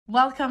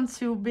Welcome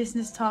to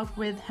Business Talk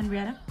with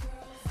Henriette.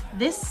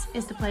 This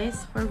is the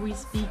place where we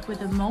speak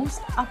with the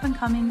most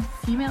up-and-coming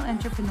female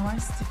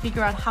entrepreneurs to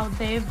figure out how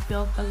they've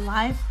built the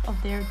life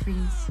of their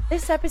dreams.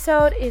 This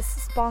episode is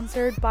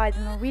sponsored by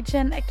the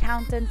Norwegian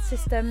accountant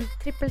system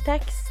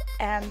TrippelTex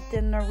and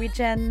the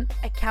Norwegian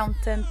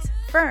accountant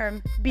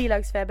firm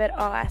Bilagsweber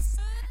AS,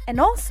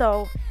 and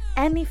also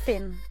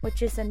Anyfin,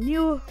 which is a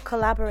new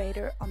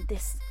collaborator on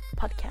this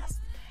podcast.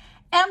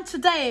 And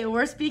today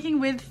we're speaking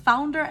with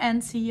founder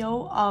and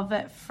CEO of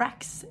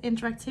Frax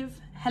Interactive,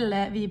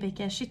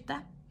 Helle-Vibeke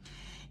Schütte.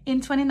 In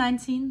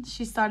 2019,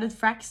 she started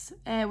Frax,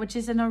 which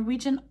is a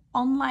Norwegian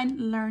online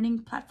learning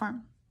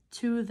platform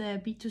to the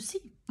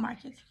B2C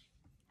market.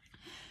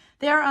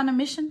 They are on a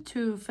mission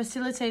to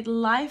facilitate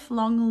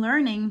lifelong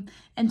learning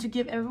and to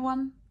give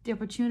everyone the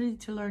opportunity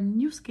to learn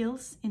new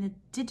skills in a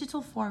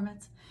digital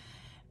format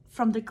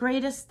from the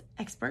greatest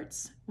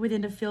experts within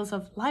the fields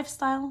of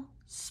lifestyle,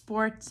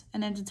 sport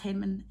and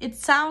entertainment. It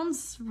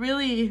sounds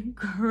really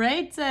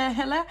great,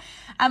 Helle.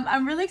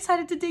 I'm really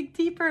excited to dig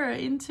deeper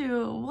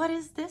into what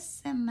is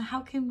this and how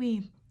can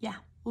we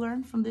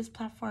learn from this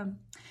platform.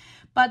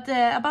 But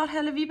about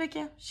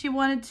Helle-Vibeke, she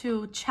wanted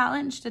to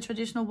challenge the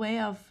traditional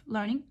way of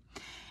learning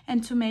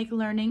and to make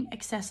learning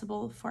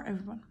accessible for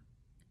everyone.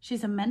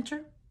 She's a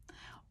mentor,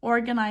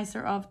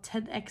 organizer of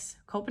TEDx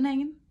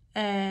Copenhagen.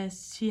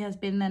 She has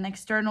been an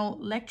external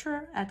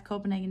lecturer at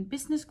Copenhagen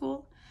Business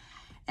School.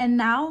 And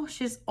now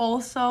she's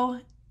also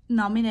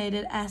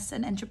nominated as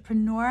an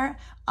Entrepreneur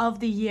of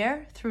the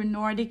Year through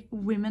Nordic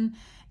Women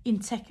in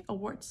Tech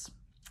Awards.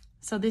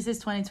 So this is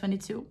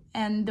 2022.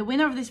 And the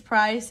winner of this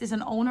prize is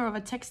an owner of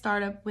a tech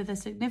startup with a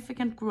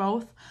significant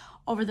growth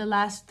over the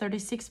last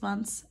 36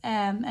 months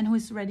and who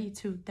is ready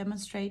to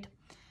demonstrate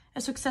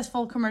a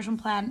successful commercial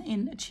plan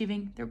in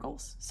achieving their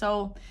goals.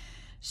 So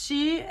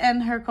she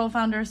and her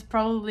co-founders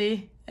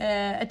probably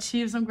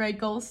achieve some great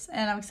goals,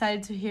 and I'm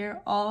excited to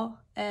hear all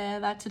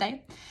that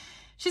today.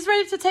 She's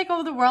ready to take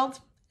over the world,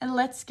 and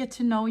let's get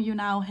to know you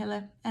now,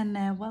 Helle,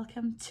 and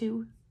welcome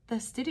to the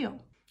studio.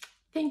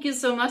 Thank you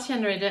so much,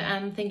 Henriette,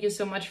 and thank you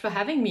so much for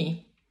having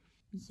me.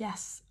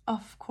 Yes,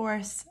 of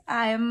course.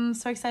 I'm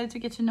so excited to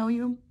get to know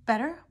you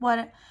better.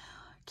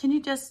 Can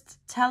you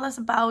just tell us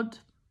about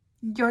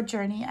your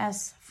journey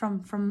as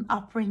from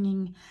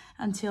upbringing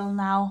until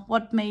now?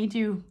 What made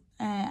you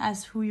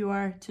as who you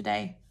are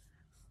today?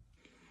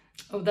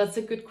 Oh, that's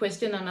a good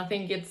question, and I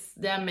think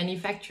there are many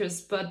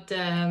factors, but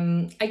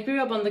I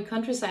grew up on the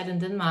countryside in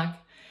Denmark,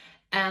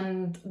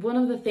 and one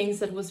of the things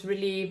that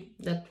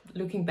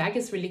looking back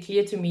is really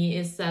clear to me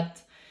is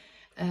that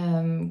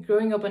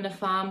growing up on a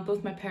farm,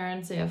 both my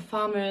parents, they are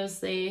farmers,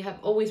 they have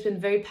always been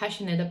very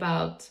passionate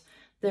about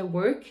their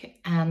work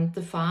and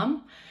the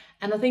farm,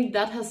 and I think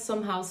that has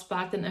somehow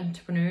sparked an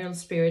entrepreneurial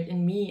spirit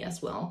in me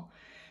as well.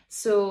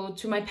 So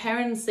to my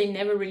parents, they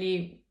never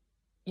really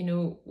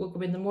woke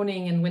up in the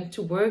morning and went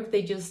to work.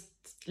 They just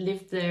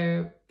lived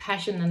their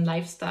passion and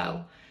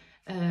lifestyle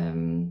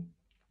at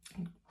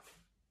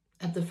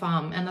the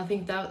farm. And I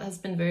think that has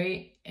been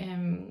very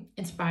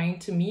inspiring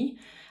to me.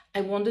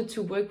 I wanted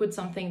to work with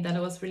something that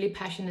I was really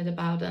passionate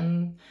about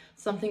and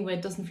something where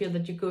it doesn't feel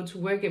that you go to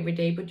work every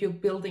day, but you're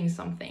building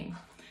something.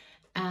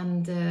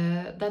 And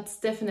that's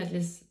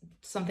definitely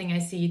something I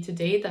see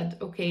today, that,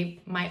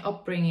 okay, my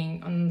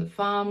upbringing on the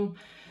farm,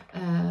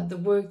 the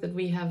work that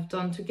we have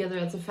done together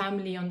as a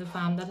family on the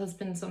farm, that has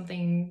been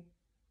something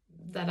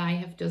that I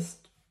have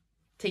just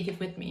taken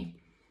with me.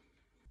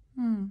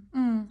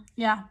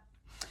 Yeah.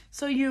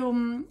 So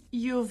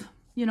you've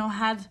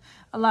had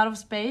a lot of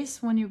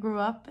space when you grew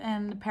up,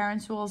 and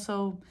parents who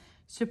also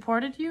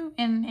supported you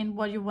in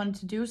what you wanted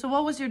to do. So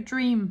what was your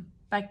dream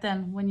back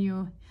then when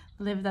you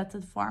lived at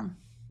the farm?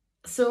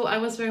 So I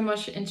was very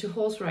much into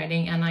horse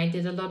riding, and I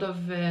did a lot of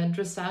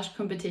dressage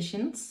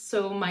competitions.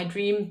 So my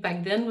dream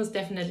back then was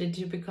definitely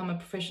to become a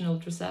professional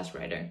dressage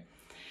rider.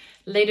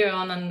 Later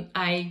on,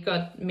 I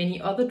got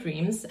many other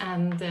dreams,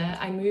 and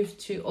I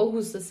moved to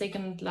Aarhus, the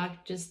second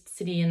largest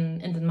city in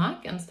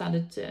Denmark, and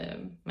started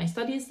my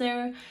studies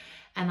there.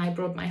 And I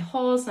brought my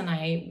horse, and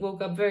I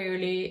woke up very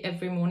early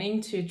every morning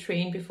to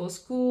train before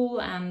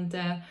school. And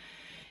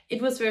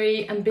it was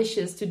very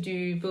ambitious to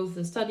do both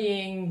the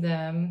studying,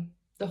 the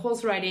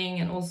horse riding,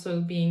 and also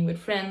being with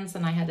friends,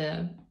 and I had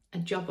a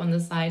job on the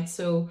side.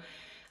 So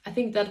I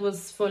think that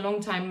was for a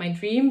long time my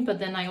dream, but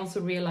then I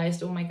also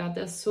realized, oh my God,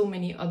 there's so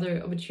many other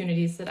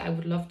opportunities that I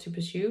would love to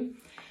pursue.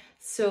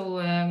 So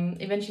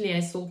eventually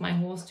I sold my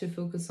horse to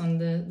focus on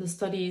the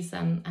studies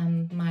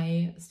and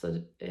my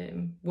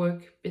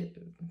work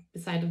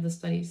beside of the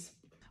studies.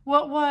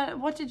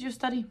 What did you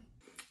study?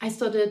 I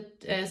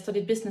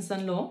studied business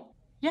and law.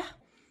 Yeah.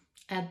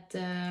 At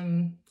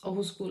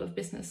Aarhus School of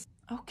Business.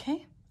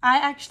 Okay. I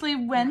actually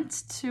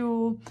went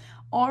to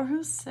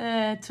Aarhus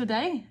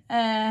today.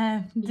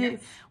 Yes.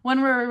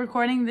 When we're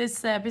recording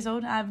this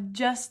episode, I've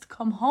just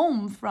come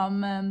home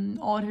from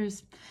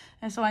Aarhus.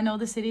 So I know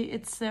the city.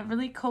 It's a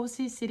really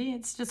cozy city.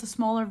 It's just a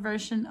smaller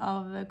version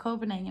of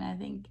Copenhagen, I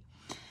think.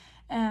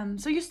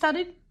 So you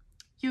studied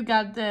you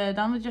got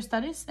done with your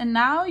studies, and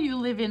now you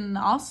live in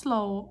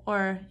Oslo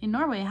or in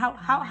Norway.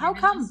 How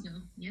come?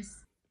 Oslo, yes.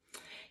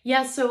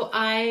 Yeah, so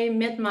I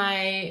met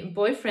my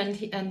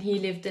boyfriend and he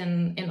lived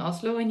in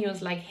Oslo, and he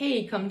was like,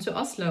 hey, come to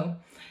Oslo.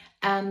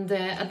 And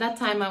at that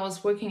time I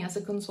was working as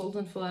a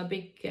consultant for a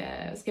big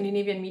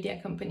Scandinavian media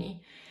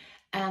company.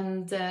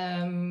 And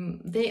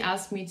they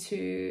asked me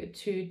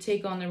to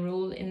take on a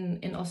role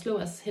in Oslo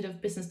as head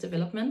of business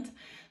development.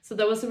 So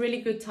that was a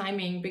really good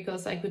timing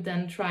because I could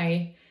then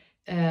try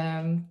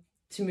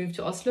to move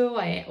to Oslo.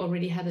 I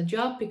already had a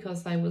job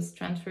because I was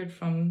transferred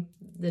from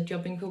the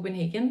job in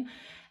Copenhagen.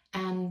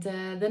 And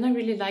then I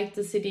really liked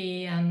the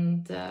city,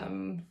 and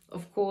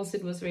of course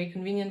it was very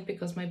convenient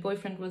because my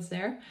boyfriend was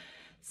there.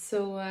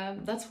 So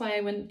that's why I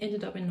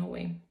ended up in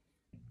Norway.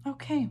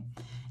 Okay,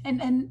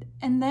 and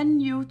then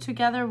you,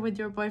 together with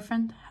your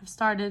boyfriend, have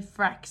started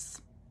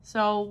Frax.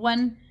 So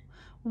when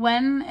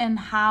and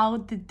how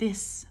did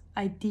this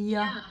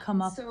idea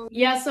come up?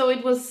 So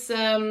it was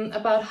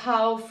about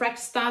how Frax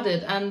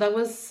started, and that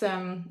was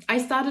I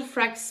started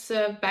Frax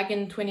back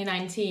in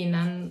 2019,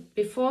 and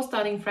before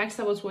starting Frax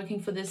I was working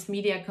for this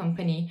media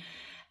company,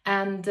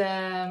 and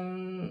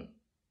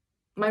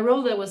my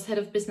role there was head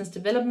of business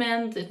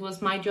development. It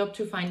was my job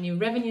to find new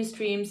revenue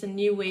streams and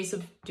new ways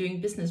of doing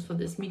business for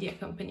this media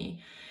company.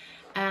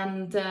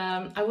 And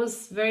I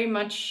was very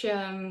much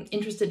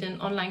interested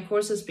in online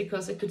courses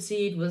because I could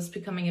see it was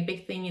becoming a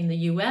big thing in the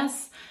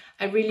US.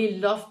 I really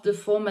loved the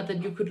format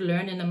that you could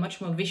learn in a much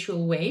more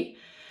visual way.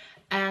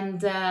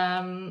 And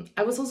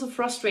I was also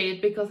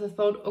frustrated because I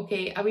thought,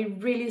 okay, are we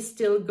really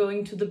still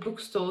going to the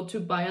bookstore to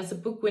buy us a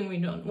book when we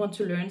don't want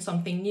to learn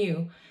something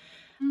new?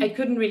 I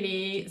couldn't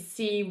really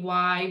see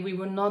why we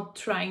were not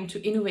trying to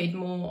innovate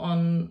more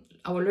on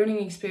our learning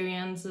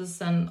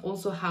experiences and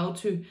also how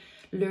to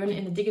learn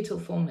in a digital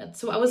format.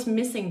 So I was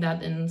missing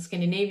that in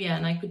Scandinavia,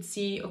 and I could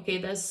see, okay,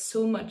 there's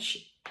so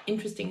much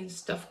interesting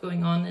stuff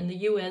going on in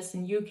the US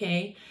and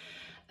UK.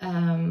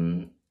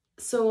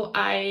 So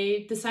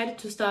I decided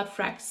to start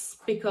Frax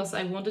because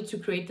I wanted to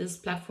create this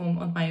platform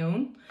on my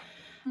own.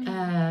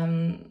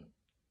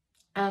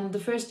 And the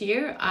first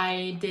year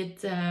I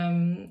did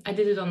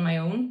it on my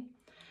own.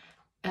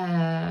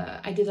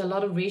 I did a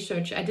lot of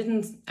research. I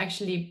didn't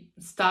actually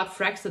start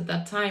Frax at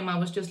that time. I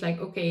was just like,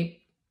 okay,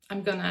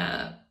 I'm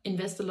gonna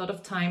invest a lot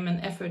of time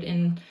and effort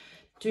in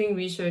doing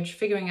research,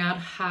 figuring out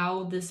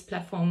how this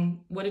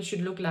platform, what it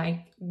should look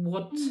like,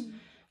 what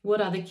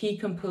are the key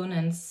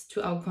components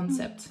to our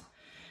concept.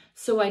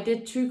 So I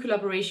did 2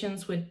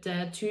 collaborations with 2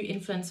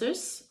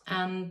 influencers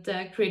and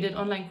created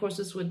online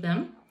courses with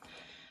them.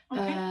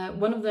 Okay.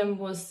 One of them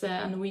was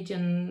a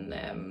Norwegian,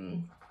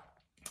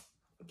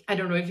 I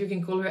don't know if you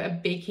can call her a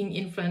baking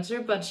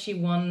influencer, but she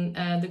won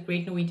the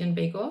Great Norwegian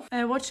Bake Off.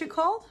 What's she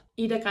called?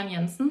 Ida Gran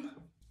Jensen.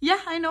 Yeah,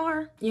 I know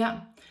her.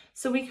 Yeah.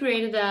 So we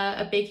created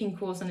a baking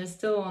course, and it's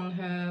still on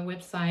her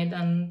website.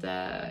 And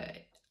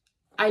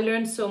I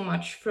learned so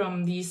much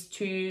from these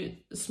 2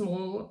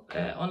 small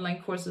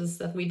online courses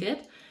that we did.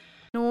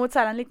 Nå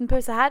tar jeg en liten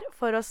pause her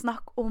for å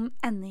snakke om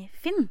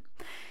Anyfin.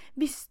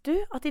 Visste du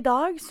at i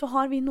dag så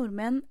har vi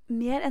nordmenn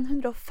mer enn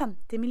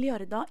 150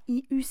 milliarder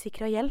i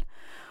usikret gjeld?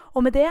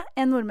 Og med det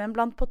er nordmenn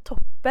blant på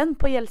toppen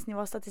på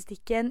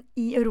gjeldsnivåstatistikken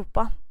i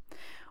Europa.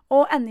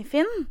 Og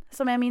Anyfin,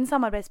 som er min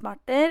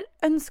samarbeidspartner,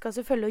 ønsker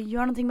selvfølgelig å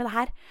gjøre noe med det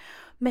her.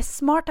 Med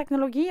smart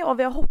teknologi og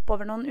ved å hoppe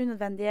over noen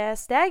unødvendige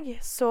steg,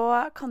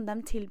 så kan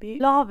de tilby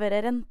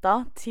lavere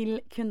renter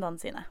til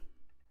kundene sine.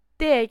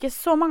 Det er ikke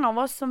så mange av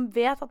oss som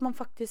vet at man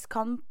faktisk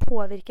kan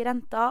påvirke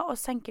renta og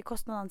senke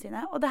kostnadene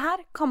sine. Og det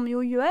her kan man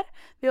jo gjøre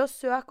ved å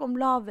søke om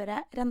lavere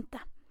rente.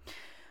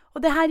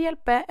 Og det her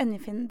hjelper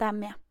Anyfin deg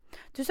med.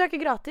 Du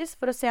søker gratis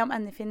for å se om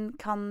Anyfin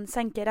kan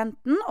senke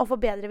renten og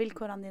forbedre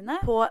vilkårene dine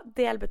på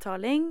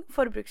delbetaling,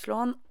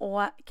 forbrukslån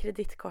og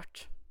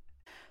kredittkort.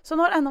 Så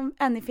når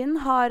Anyfin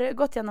har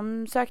gått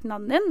gjennom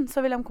søknaden din,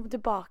 så vil de komme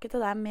tilbake til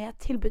deg med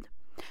et tilbud.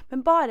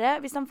 Men bare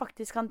hvis de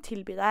faktisk kan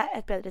tilby deg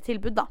et bedre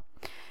tilbud da.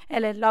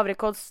 Eller lavere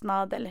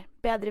kostnad, eller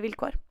bedre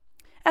vilkår.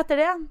 Etter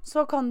det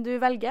så kan du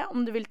velge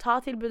om du vil ta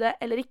tilbudet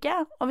eller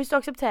ikke, og hvis du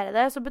aksepterer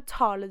det, så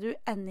betaler du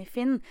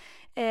Anyfin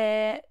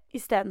i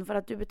stedet for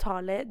at du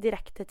betaler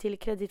direkte til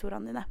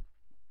kreditorene dine.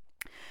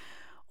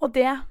 Og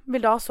det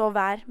vil da så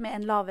være med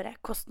en lavere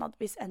kostnad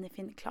hvis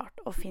Anyfin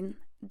klarte å finne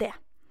det.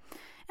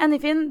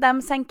 Anyfin,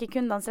 de senker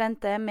kundenes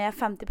rente med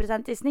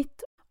 50% i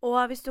snitt,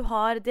 og hvis du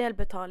har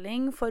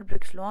delbetaling,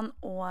 forbrukslån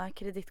og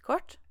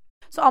kredittkort,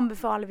 så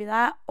anbefaler vi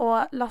deg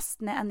å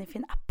laste ned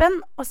Anyfin-appen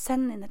og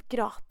sende inn et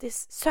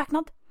gratis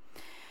søknad.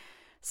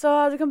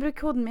 Så du kan bruke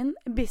koden min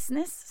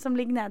BUSINESS, som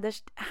ligger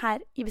nederst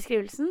her i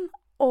beskrivelsen.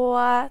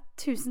 Og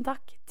tusen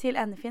takk til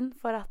Anyfin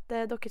for at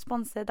dere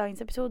sponser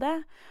dagens episode,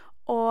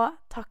 og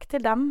takk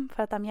til dem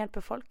for at de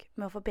hjelper folk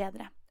med å få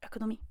bedre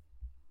økonomi.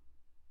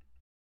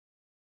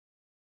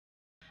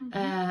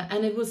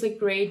 And it was a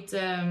great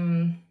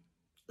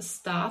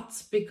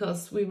start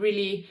because we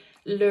really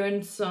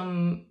learned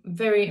some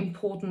very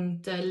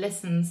important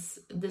lessons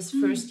this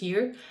first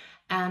year.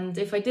 And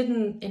if I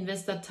didn't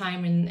invest that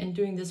time in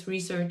doing this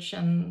research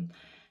and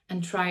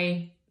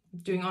try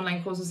doing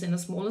online courses in a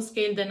smaller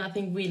scale, then I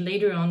think we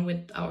later on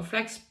with our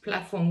Frax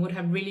platform would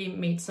have really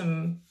made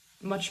some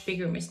much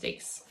bigger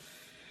mistakes.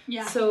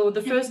 Yeah. So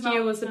the first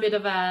year was a bit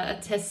of a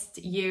test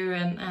year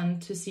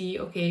and to see,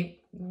 okay,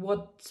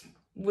 what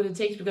would it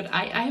take? Because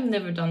I have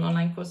never done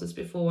online courses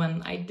before,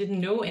 and I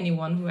didn't know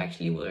anyone who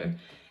actually were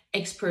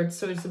experts.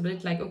 So it's a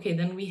bit like, okay,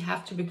 then we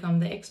have to become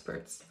the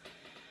experts.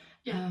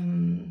 Yeah.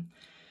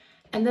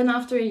 And then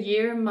after a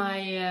year,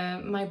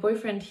 my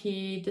boyfriend,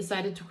 he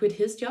decided to quit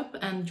his job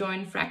and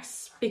join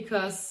Frax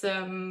because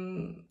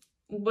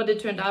what it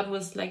turned out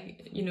was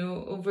like, you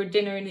know, over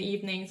dinner in the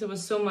evenings, there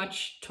was so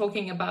much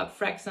talking about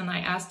Frax, and I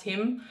asked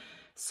him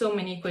so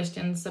many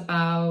questions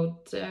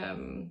about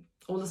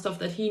all the stuff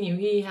that he knew.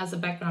 He has a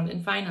background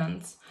in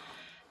finance,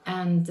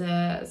 and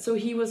so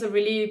he was a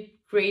really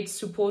great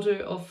supporter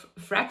of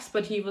Frax,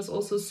 but he was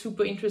also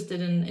super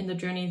interested in the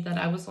journey that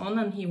I was on,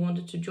 and he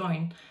wanted to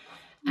join.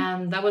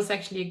 And that was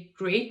actually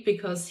great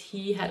because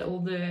he had all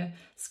the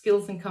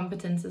skills and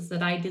competences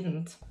that I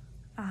didn't.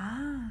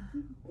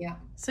 Yeah.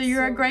 So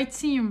you're a great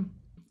team.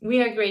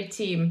 We are a great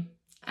team.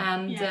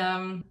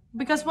 And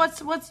because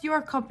what's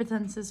your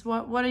competences?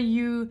 What are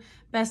you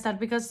best at?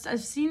 Because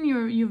I've seen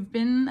you've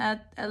been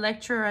at a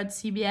lecturer at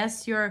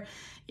CBS. You're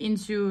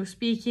into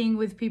speaking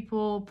with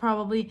people,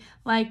 probably.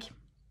 Like,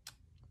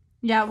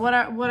 yeah, what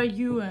are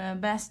you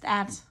best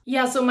at?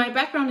 Yeah, so my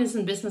background is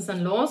in business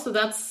and law, so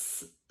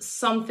that's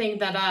something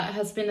that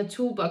has been a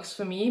toolbox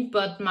for me,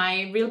 but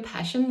my real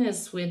passion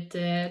is with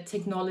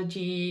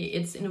technology,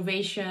 it's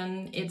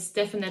innovation, it's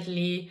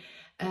definitely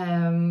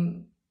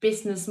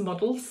business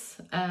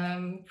models,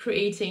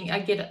 creating. I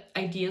get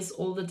ideas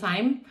all the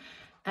time,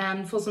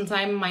 and for some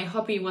time my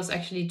hobby was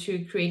actually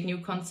to create new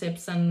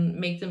concepts and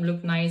make them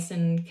look nice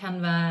in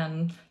Canva,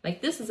 and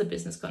like, this is a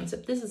business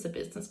concept, this is a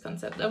business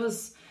concept. That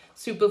was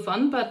super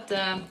fun, but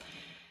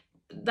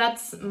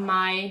that's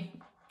my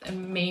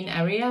main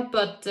area.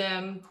 But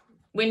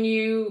when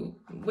you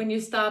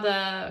start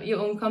your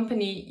own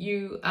company,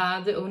 you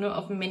are the owner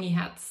of many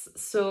hats.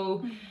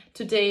 So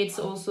today it's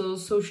also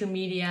social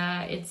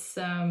media, it's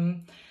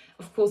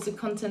of course the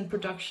content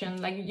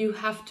production. Like, you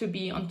have to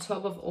be on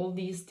top of all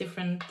these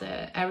different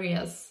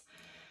areas,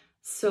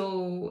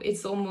 so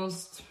it's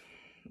almost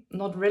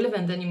not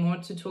relevant anymore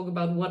to talk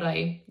about what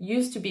I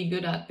used to be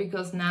good at,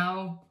 because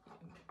now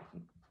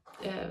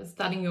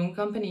starting your own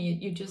company,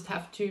 you just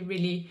have to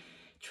really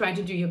try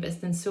to do your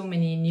best in so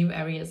many new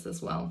areas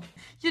as well.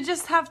 You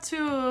just have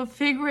to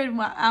figure it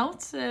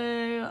out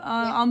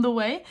on the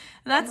way.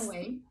 That's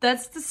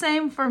the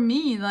same for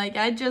me. Like,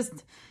 I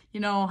just, you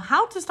know,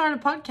 how to start a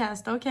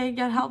podcast. Okay,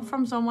 get help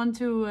from someone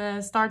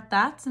to start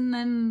that, and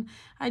then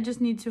I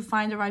just need to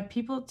find the right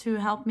people to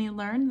help me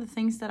learn the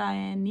things that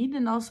I need,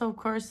 and also, of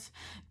course,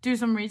 do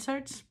some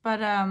research.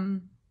 But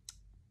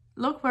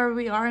look where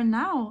we are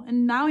now,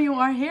 and now you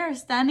are here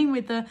standing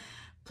with the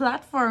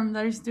platform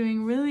that is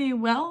doing really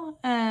well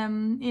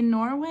in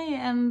Norway.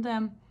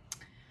 And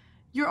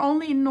you're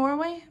only in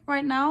Norway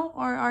right now,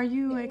 or are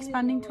you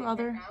expanding to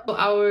other? So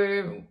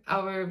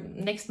our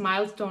next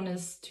milestone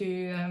is to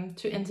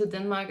enter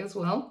Denmark as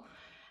well,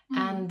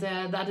 and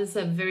that is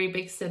a very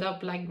big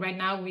setup. Like, right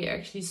now we are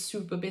actually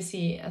super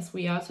busy as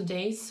we are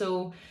today,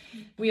 so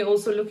we are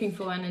also looking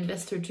for an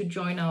investor to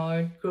join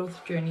our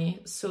growth journey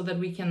so that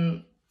we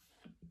can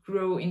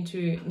grow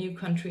into new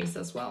countries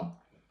as well.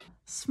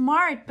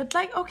 Smart, but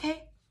like,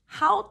 okay,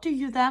 how do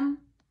you then?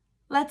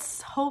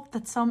 Let's hope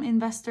that some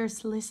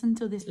investors listen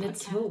to this podcast.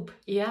 Let's hope,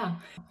 yeah.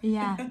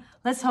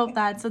 Let's hope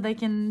that, so they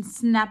can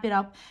snap it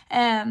up.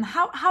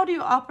 How do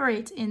you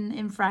operate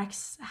in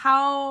Frax?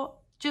 How,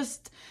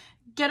 just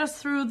get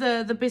us through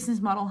the business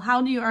model.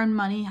 How do you earn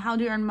money? How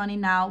do you earn money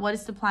now? What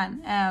is the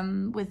plan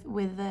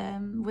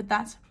with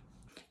that?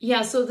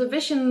 Yeah, so the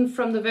vision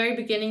from the very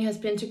beginning has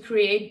been to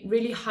create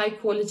really high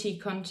quality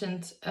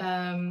content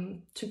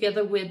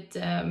together with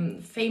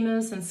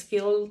famous and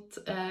skilled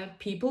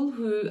people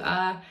who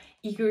are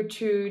eager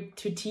to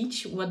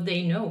teach what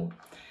they know.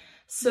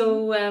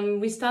 So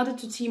we started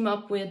to team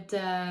up with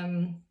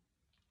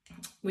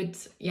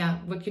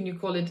what can you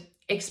call it,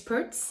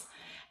 experts,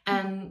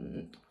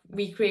 and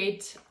we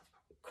create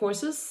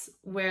courses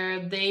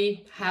where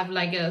they have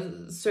like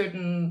a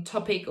certain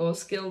topic or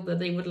skill that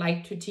they would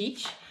like to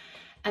teach.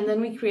 And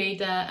then we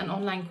create an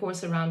online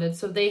course around it.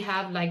 So they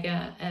have like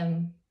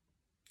a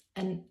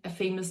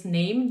famous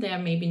name. They are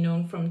maybe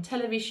known from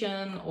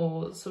television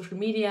or social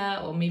media,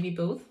 or maybe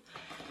both.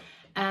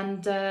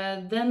 And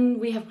then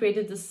we have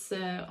created this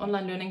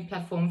online learning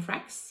platform,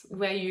 Frax,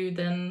 where you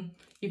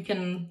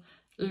can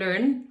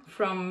learn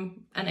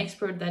from an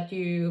expert that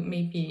you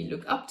maybe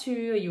look up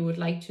to, or you would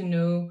like to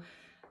know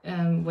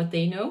what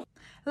they know.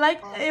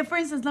 Like, for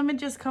instance, let me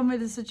just come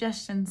with a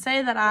suggestion.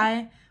 Say that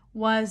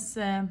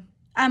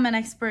I'm an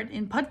expert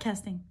in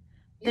podcasting.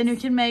 Yes. Then you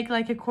can make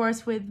like a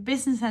course with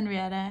Business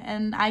Henriette,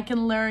 and I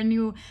can learn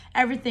you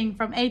everything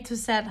from A to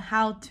Z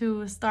how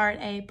to start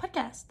a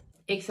podcast.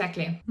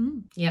 Exactly.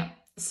 Yeah.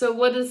 So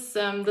what is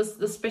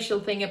the special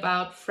thing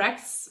about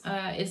Frax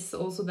is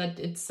also that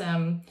it's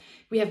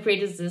we have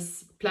created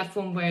this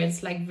platform where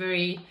it's like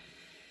very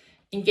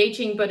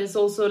engaging, but it's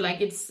also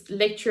like it's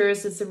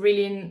lectures. It's a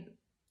really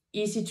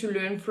easy to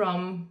learn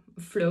from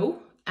flow.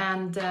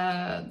 And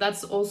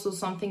that's also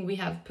something we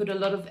have put a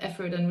lot of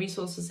effort and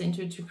resources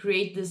into to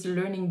create this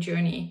learning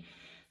journey.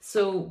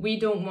 So we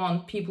don't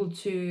want people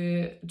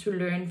to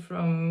learn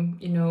from,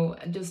 you know,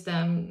 just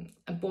a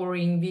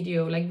boring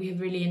video. Like we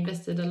have really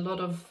invested a lot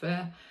of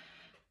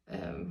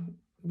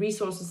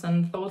resources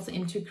and thoughts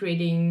into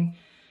creating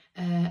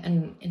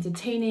an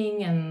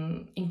entertaining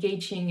and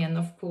engaging, and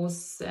of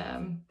course,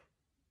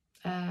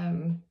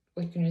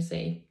 what can you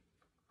say?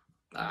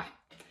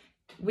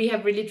 We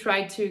have really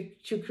tried to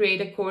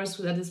create a course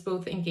that is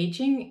both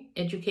engaging,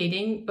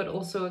 educating, but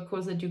also a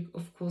course that you,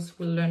 of course,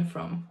 will learn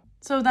from.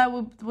 So that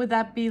would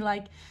that be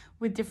like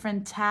with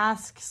different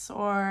tasks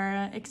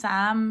or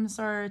exams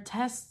or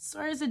tests,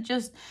 or is it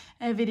just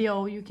a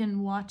video you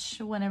can watch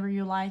whenever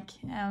you like?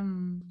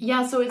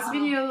 Yeah, so it's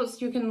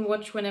videos you can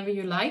watch whenever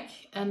you like,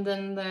 and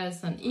then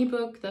there's an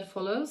ebook that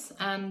follows,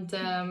 and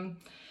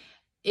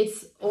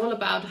it's all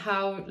about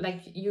how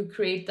like you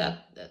create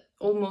that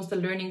almost a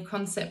learning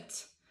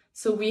concept.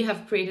 So we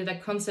have created a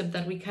concept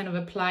that we kind of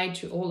apply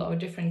to all our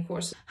different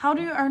courses. How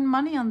do you earn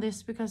money on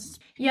this? Because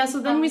yeah, so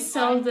then we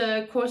sell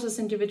the courses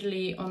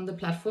individually on the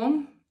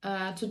platform.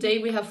 Today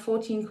we have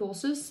 14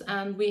 courses,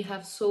 and we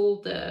have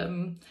sold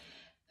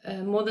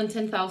more than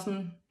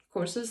 10,000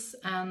 courses,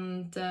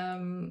 and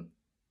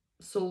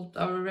sold,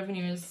 our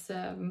revenue is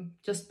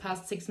just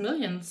past 6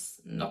 million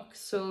NOK.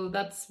 So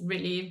that's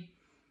really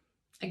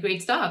a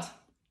great start.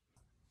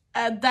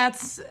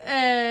 That's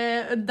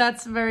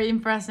very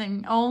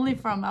impressive. Only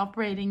from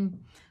operating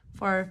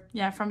from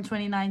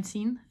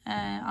 2019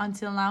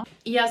 until now.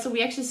 Yeah, so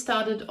we actually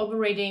started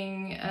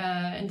operating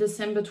in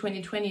December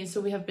 2020. So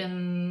we have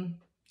been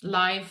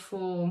live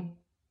for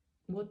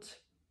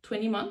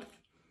 20 months.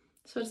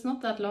 So it's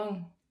not that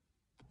long.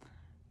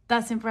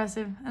 That's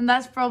impressive, and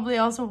that's probably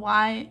also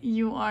why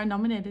you are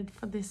nominated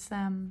for this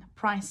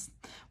prize.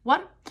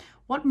 What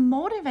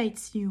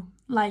motivates you?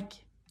 Like,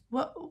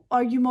 what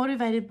are you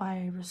motivated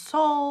by?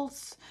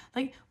 Results?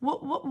 Like,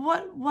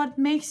 what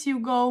makes you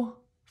go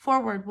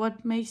forward?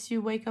 What makes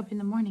you wake up in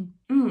the morning?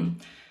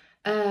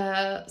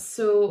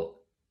 So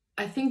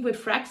I think with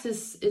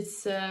Fraxis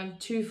it's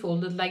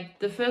twofold. Like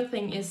the first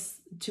thing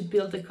is to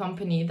build a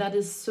company. That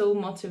is so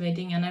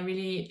motivating, and I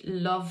really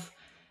love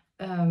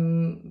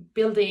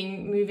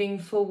building, moving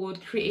forward,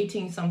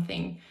 creating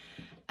something.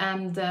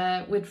 And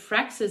with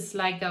Fraxis,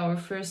 like our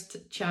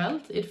first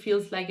child, it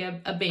feels like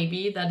a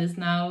baby that is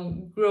now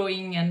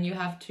growing, and you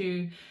have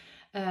to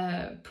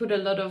put a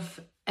lot of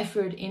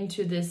effort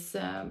into this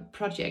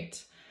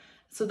project.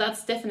 So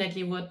that's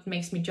definitely what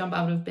makes me jump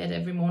out of bed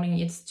every morning.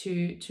 It's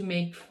to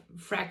make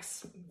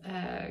Frax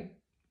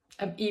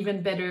an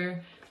even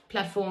better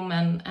platform,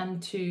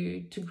 and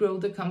to grow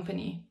the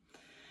company.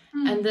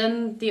 And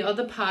then the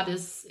other part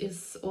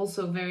is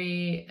also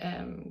very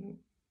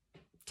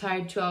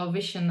tied to our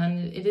vision,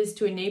 and it is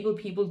to enable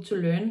people to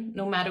learn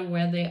no matter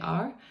where they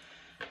are.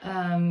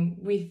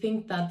 We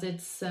think that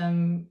it's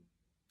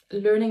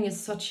learning is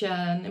such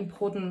an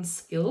important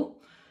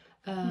skill.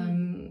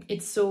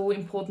 It's so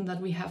important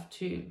that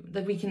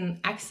we can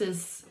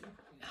access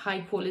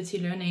high quality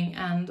learning,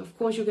 and of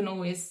course you can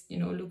always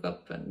look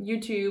up on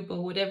YouTube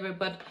or whatever,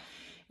 but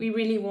we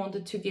really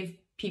wanted to give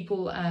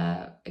people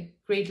a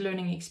great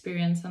learning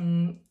experience,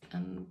 and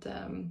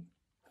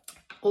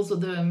also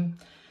the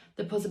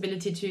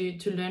possibility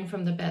to learn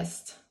from the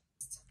best.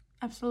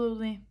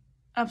 Absolutely,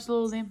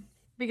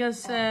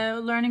 because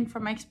learning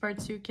from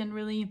experts, you can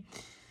really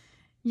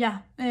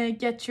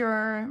get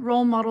your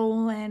role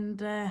model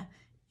and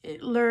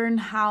learn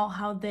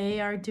how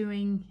they are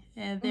doing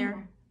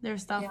their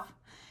stuff.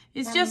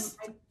 It's just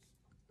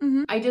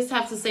I just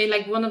have to say,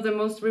 like, one of the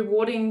most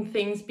rewarding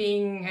things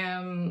being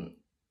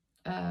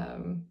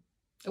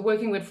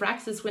working with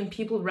Frax is when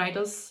people write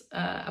us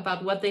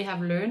about what they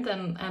have learned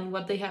and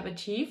what they have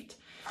achieved.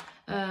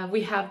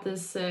 We have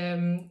this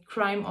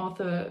crime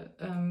author,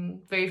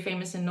 very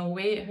famous in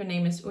Norway. Her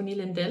name is Unni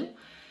Lindell,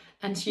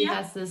 and she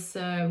has this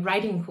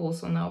writing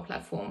course on our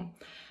platform.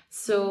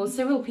 So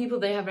several people,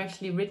 they have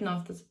actually written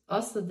off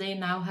us that they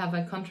now have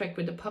a contract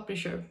with a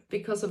publisher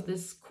because of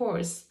this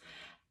course,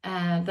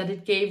 that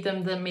it gave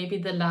them maybe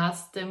the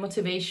last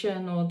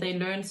motivation, or they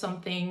learned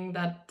something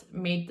that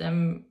made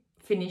them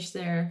finish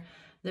their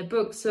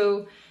book.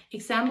 So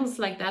examples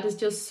like that is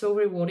just so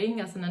rewarding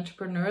as an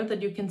entrepreneur,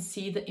 that you can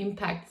see the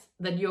impact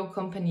that your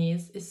company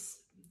is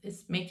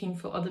making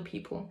for other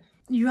people.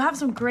 You have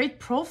some great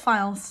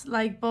profiles,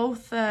 like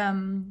both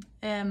Unni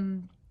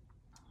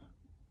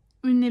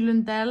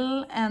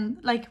Lundell and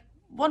like,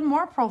 what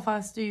more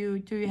profiles do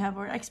you have,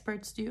 or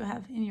experts do you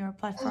have in your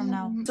platform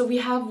now? So we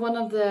have one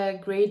of the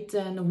great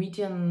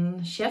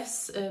Norwegian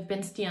chefs,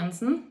 Ben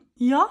Stiansen.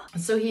 Yeah.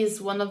 So he is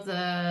one of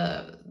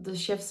the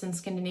chefs in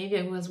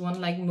Scandinavia who has won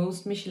like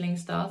most Michelin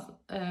stars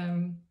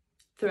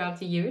throughout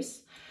the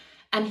years.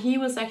 And he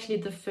was actually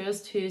the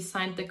first who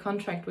signed the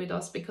contract with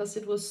us, because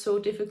it was so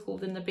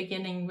difficult in the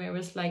beginning, where it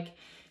was like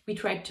we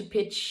tried to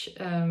pitch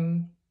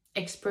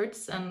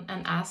experts and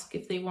ask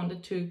if they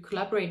wanted to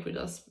collaborate with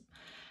us.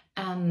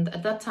 And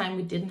at that time,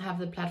 we didn't have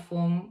the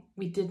platform.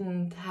 We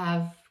didn't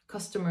have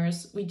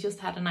customers. We just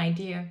had an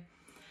idea.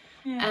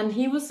 Yeah. And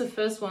he was the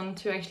first one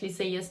to actually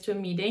say yes to a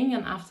meeting.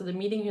 And after the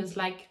meeting, he was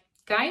like,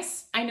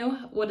 guys, I know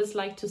what it's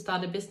like to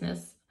start a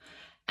business.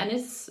 And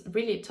it's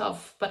really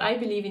tough, but I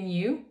believe in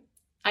you.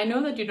 I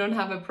know that you don't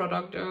have a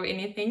product or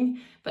anything,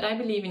 but I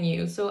believe in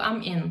you. So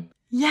I'm in.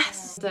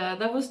 Yes. And,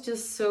 that was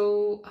just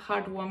so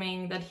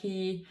heartwarming that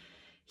he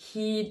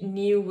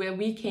knew where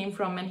we came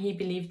from and he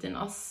believed in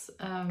us,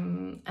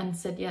 and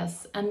said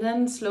yes. And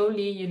then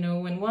slowly, you know,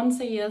 when one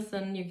say yes,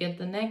 then you get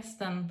the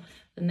next and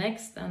the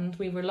next. And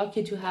we were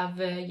lucky to have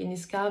Jenny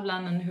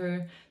Skavlan and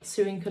her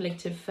sewing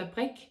collective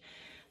Fabrik.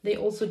 They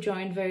also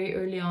joined very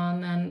early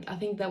on, and I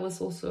think that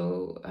was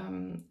also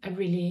a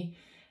really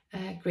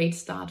great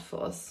start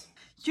for us.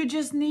 You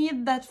just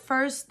need that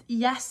first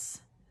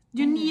yes.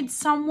 You need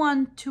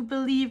someone to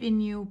believe in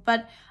you,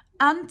 but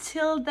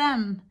until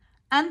then,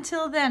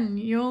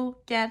 you'll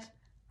get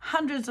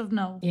hundreds of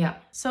no. Yeah.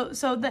 So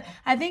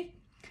I think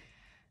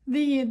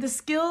the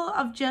skill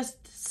of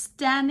just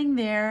standing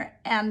there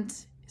and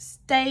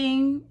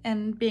staying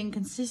and being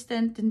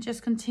consistent and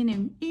just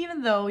continuing,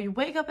 even though you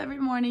wake up every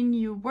morning,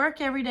 you work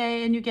every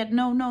day, and you get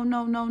no,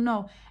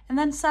 and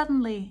then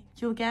suddenly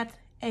you'll get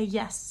a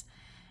yes,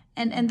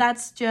 and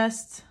that's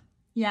just.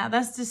 Yeah,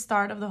 that's the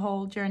start of the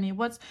whole journey.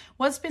 What's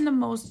been the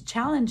most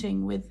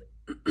challenging with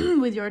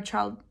your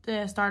child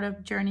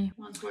startup journey?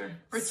 Once we're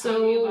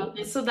talking about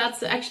this. So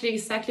that's actually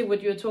exactly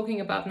what you're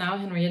talking about now,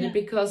 Henriette,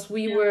 because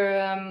we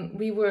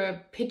were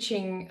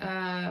pitching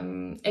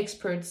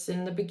experts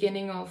in the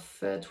beginning of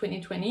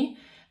 2020.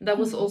 That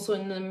was also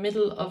in the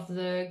middle of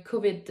the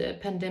COVID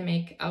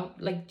pandemic,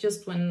 out like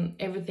just when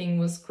everything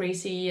was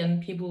crazy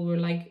and people were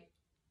like,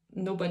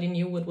 nobody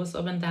knew what was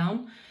up and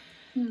down.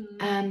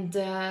 And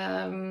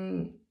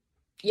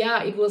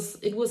it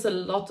was a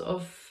lot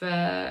of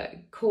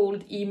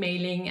cold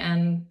emailing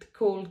and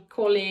cold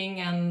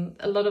calling and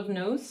a lot of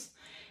no's.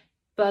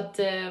 But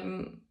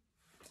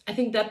I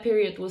think that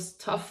period was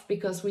tough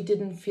because we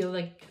didn't feel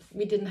like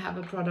we didn't have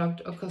a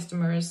product or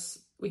customers.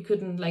 We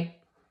couldn't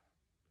like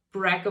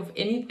brag of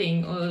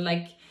anything or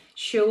like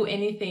show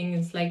anything.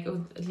 It's like,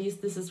 oh, at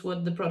least this is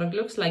what the product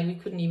looks like. We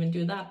couldn't even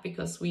do that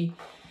because we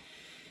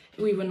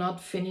were not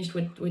finished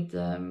with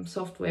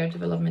software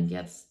development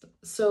yet.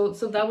 So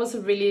that was a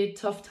really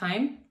tough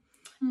time.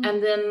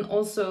 And then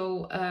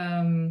also,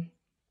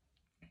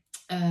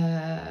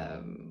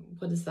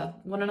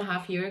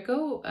 1.5 years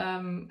ago,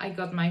 I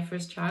got my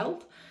first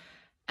child.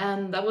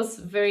 And that was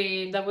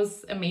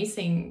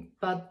amazing.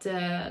 But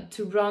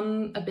to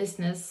run a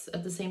business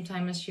at the same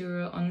time as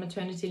you're on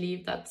maternity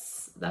leave,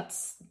 that's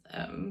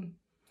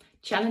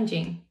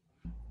challenging.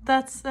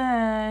 That's,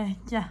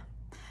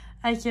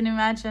 I can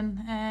imagine.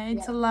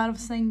 It's a lot of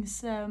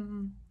things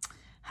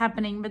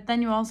happening, but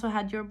then you also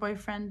had your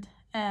boyfriend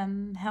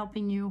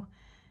helping you.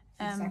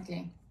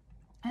 Exactly.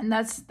 And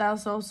that's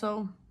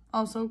also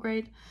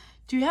great.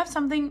 Do you have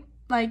something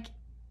like,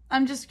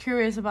 I'm just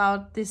curious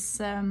about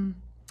this,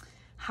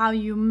 how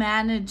you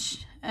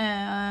manage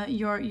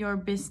your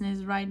business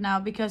right now,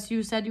 because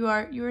you said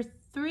you're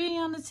 3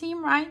 on the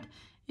team, right?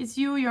 It's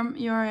you,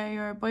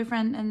 your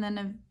boyfriend, and then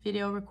a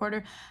video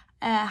recorder.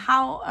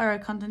 Or a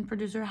content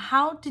producer.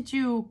 How did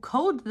you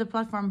code the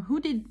platform? Who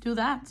did do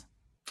that?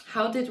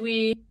 How did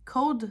we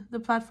code the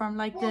platform,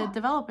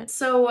 develop it?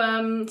 So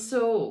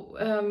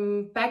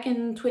back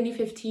in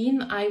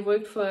 2015, I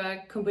worked for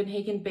a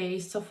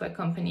Copenhagen-based software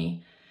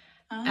company.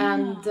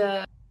 And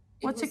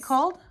what's it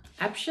called?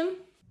 Aption.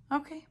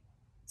 Okay.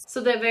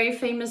 So they're very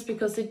famous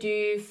because they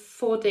do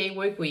 4-day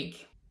work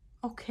week.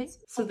 Okay.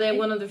 So they're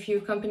one of the few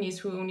companies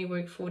who only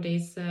work 4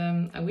 days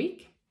a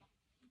week.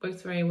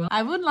 Works very well.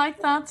 I would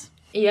like that.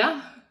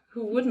 Yeah,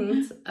 who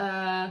wouldn't?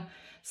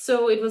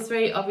 So it was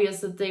very obvious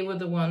that they were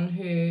the one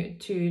who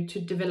to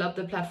develop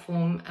the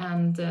platform,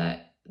 and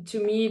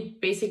to me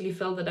basically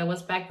felt that I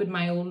was back with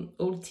my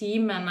old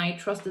team and I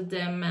trusted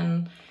them,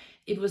 and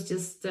it was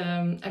just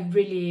a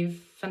really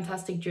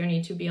fantastic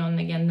journey to be on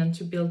again and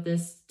to build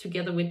this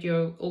together with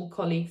your old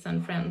colleagues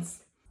and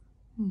friends.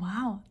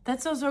 Wow,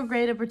 that's also a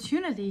great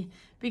opportunity,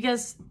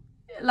 because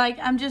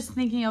I'm just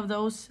thinking of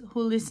those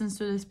who listens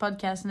to this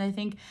podcast and they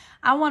think,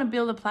 I want to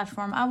build a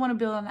platform, I want to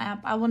build an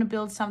app, I want to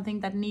build something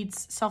that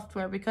needs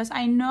software, because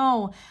I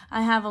know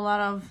I have a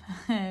lot of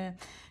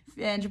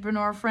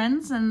entrepreneur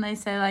friends, and they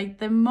say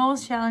the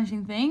most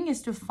challenging thing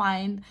is to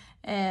find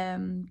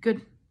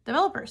good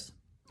developers,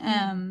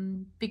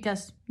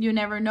 because you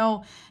never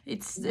know.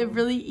 It's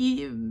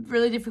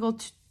really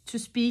difficult to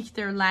speak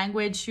their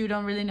language. You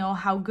don't really know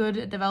how good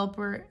a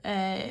developer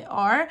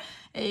are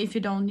if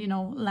you don't,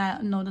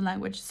 know the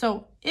language.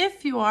 So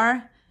if you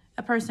are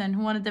a person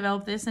who want to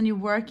develop this and you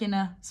work in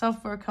a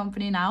software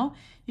company now,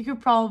 you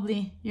could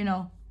probably,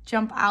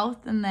 jump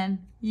out and then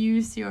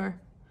use your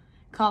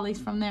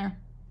colleagues from there.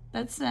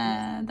 That's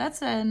a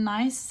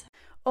nice.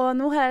 Og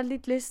nå har jeg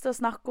litt lyst til å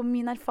snakke om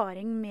min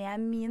erfaring med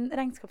min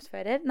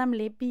regnskapsfører,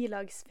 nemlig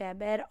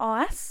Bilagsfeber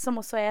AS, som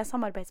også er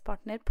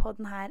samarbeidspartner på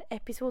denne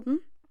episoden.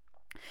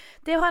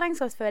 Det å ha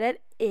regnskapsfører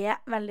er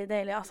veldig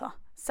deilig, altså.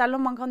 Selv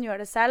om man kan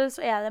gjøre det selv,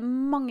 så er det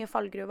mange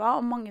fallgruver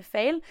og mange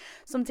feil,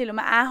 som til og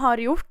med jeg har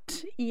gjort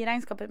i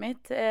regnskapet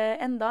mitt,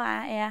 enda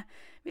jeg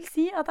vil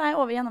si at jeg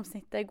er over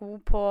gjennomsnittet god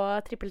på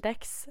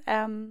TrippelTex.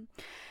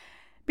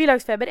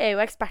 Bilagsfeber er jo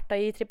eksperter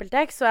i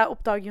TrippelTex, så jeg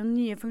oppdager jo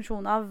nye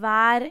funksjoner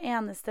hver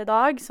eneste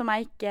dag som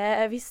jeg ikke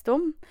visste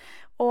om.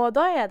 Og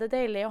da er det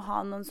deilig å ha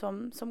noen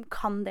som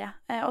kan det,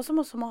 og som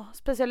også må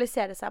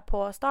spesialisere seg på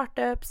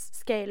startups,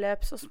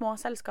 scale-ups og små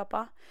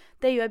selskaper.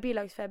 Det gjør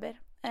Bilagsfeber.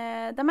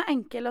 De er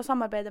enkle å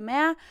samarbeide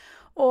med,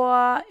 og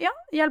ja,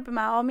 hjelper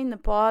meg å minne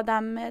på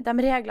de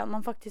reglene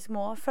man faktisk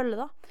må følge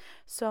da,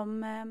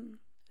 som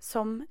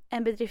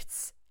en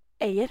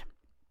bedriftseier.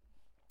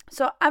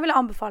 Så jeg vil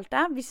anbefale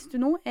deg, hvis du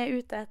nå er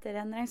ute etter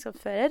en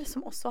regnskapsfører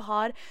som også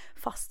har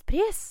fast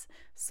pris,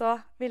 så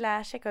vil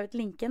jeg sjekke ut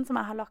linken som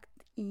jeg har lagt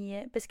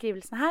i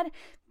beskrivelsen her,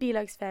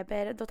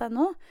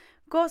 bilagsfeber.no.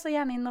 Gå så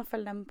gjerne inn og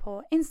følg dem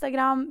på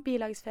Instagram,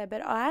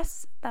 Bilagsfeber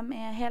AS. De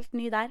er helt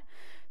nye der,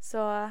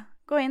 så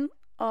gå inn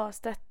og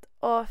støtt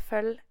og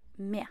følg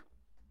med.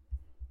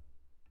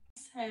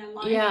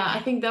 Yeah,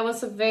 I think that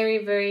was a very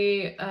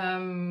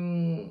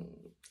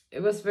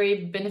it was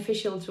very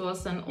beneficial to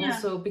us, and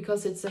also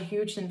because it's a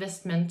huge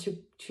investment to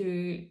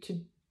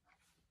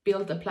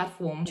build a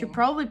platform. You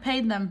probably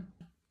paid them.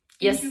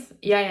 Yes,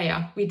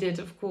 yeah, we did,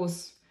 of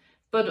course.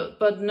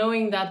 But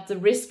knowing that the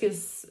risk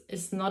is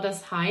not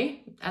as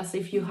high as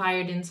if you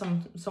hired in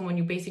someone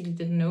you basically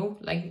didn't know,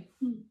 like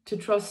to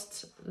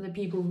trust the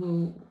people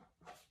who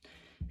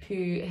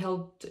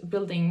helped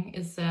building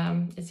is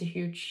a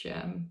huge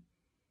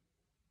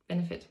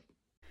benefit.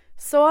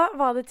 Så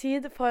var det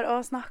tid for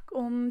å snakke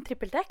om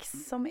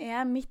TrippelTex, som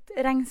er mitt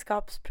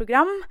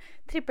regnskapsprogram.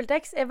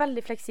 TrippelTex er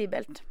veldig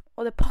fleksibelt,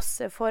 og det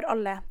passer for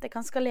alle. Det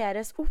kan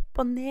skaleres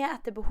opp og ned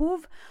etter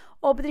behov,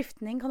 og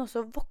bedriften din kan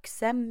også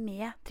vokse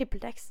med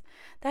TrippelTex.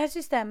 Dette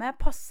systemet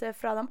passer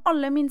fra de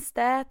aller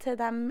minste til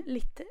de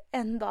litt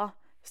enda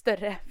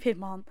større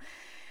firmaene.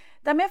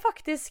 De er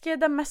faktisk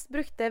det mest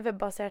brukte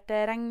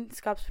webbaserte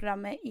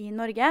regnskapsprogrammet i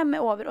Norge,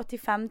 med over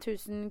 85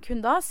 000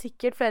 kunder,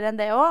 sikkert flere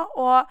enn det også,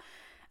 og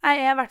jeg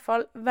er i hvert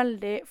fall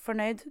veldig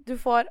fornøyd. Du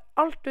får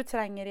alt du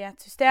trenger i et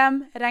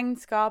system: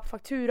 regnskap,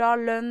 faktura,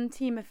 lønn,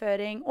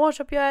 timeføring,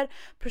 årsoppgjør,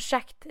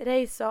 prosjekt,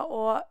 reiser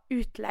og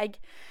utlegg.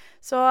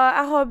 Så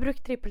jeg har brukt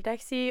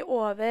TrippelTex i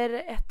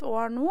over 1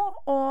 år nå,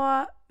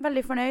 og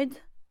veldig fornøyd.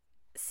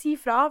 Si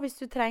fra hvis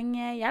du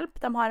trenger hjelp.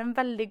 De har en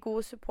veldig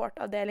god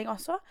supportavdeling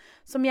også,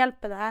 som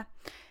hjelper deg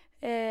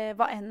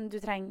hva enn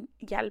du trenger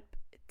hjelp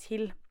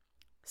til.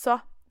 Så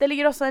det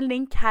ligger også en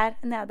link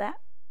her nede,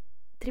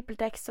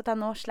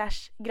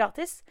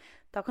 trippeltex.no/gratis.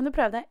 Da kan du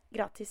prøve det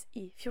gratis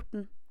i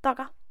 14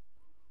 dager.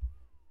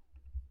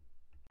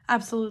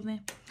 Absolutely.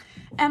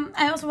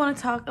 I also want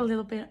to talk a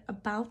little bit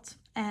about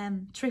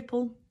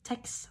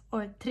TrippelTex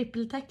or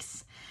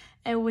TrippelTex,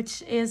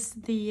 which is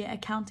the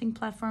accounting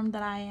platform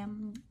that I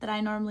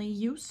normally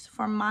use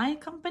for my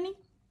company.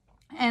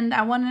 And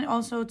I want to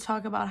also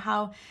talk about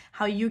how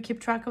you keep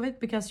track of it,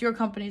 because your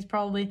company is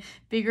probably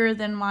bigger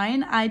than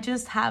mine. I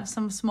just have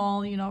some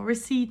small,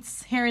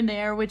 receipts here and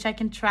there, which I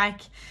can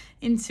track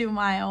into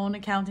my own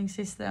accounting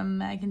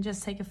system. I can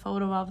just take a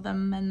photo of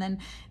them, and then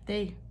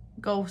they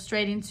go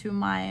straight into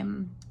my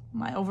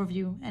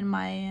overview and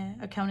my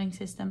accounting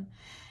system.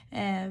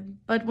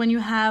 But when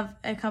you have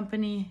a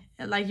company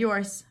like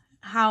yours,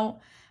 how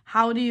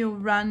do you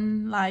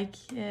run,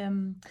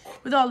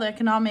 with all the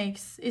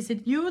economics? Is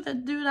it you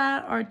that do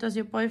that, or does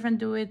your boyfriend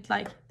do it?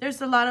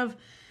 There's a lot of,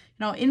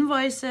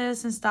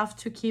 invoices and stuff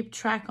to keep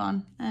track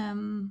on.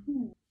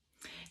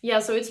 Yeah,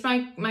 so it's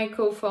my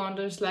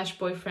co-founder /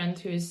 boyfriend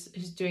who's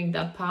doing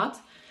that part.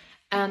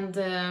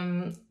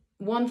 And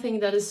one thing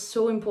that is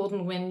so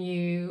important when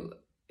you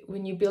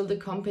build a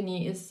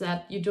company is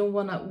that you don't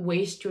want to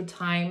waste your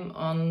time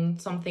on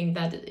something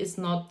that is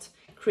not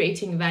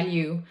creating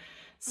value.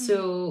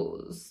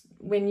 So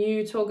when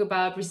you talk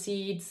about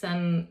receipts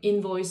and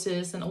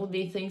invoices and all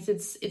these things,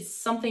 it's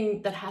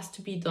something that has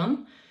to be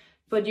done,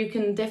 but you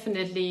can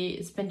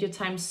definitely spend your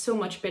time so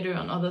much better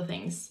on other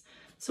things.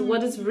 So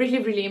what is really,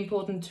 really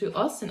important to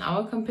us in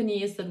our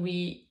company is that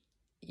we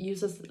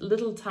use as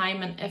little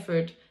time and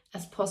effort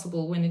as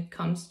possible when it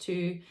comes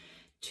to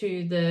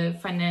the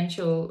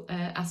financial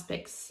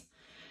aspects.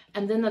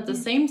 And then at the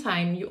same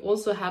time, you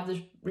also have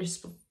the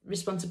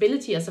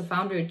responsibility as a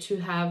founder to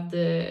have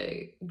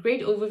the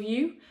great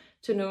overview,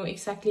 to know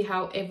exactly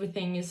how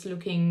everything is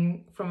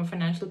looking from a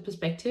financial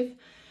perspective.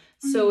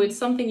 So it's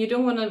something you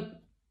don't want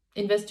to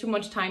invest too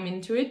much time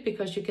into it,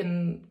 because you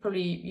can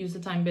probably use the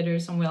time better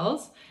somewhere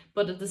else.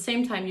 But at the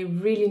same time, you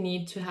really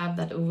need to have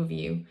that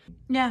overview.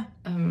 Yeah.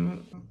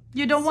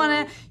 You don't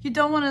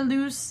want to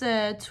lose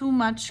too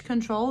much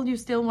control. You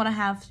still want to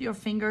have your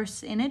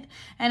fingers in it.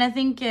 And I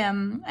think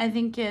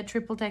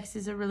TrippelTex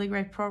is a really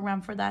great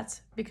program for that,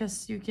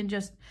 because you can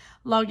just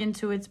log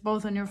into it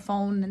both on your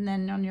phone and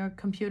then on your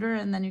computer,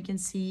 and then you can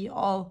see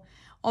all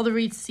the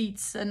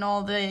receipts and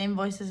all the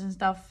invoices and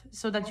stuff,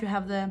 so that you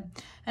have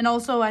and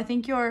also I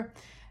think your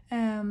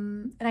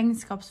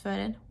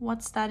regnskapsfører,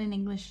 what's that in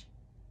English?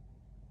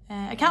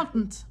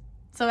 Accountant.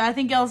 So I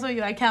think also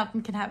your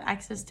accountant can have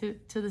access to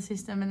the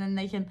system, and then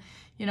they can,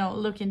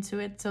 look into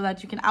it so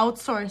that you can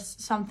outsource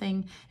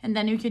something, and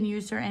then you can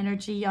use your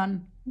energy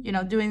on,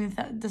 doing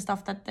the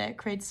stuff that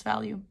creates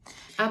value.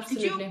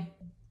 Absolutely.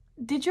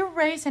 Did you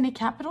raise any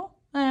capital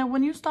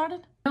when you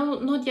started? No,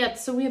 not yet.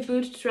 So we are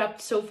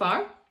bootstrapped so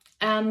far.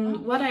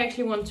 And what I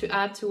actually want to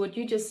add to what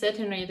you just said,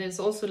 Henriette, is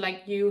also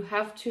like you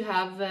have to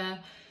have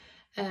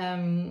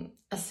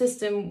a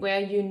system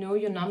where you know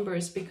your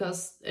numbers,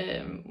 because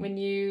when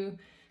you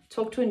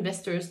talk to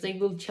investors, they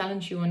will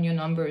challenge you on your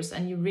numbers,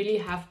 and you really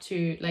have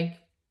to like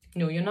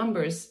know your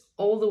numbers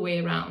all the way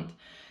around.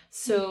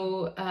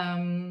 So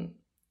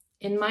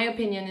in my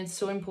opinion, it's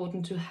so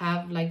important to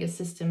have like a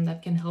system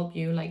that can help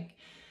you, like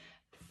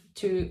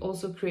to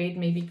also create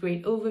maybe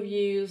great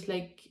overviews,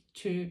 like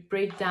to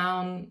break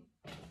down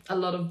a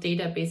lot of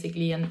data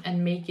basically,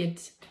 and make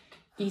it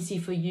easy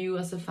for you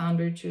as a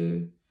founder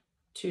to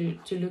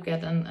look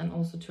at and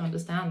also to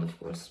understand, of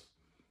course.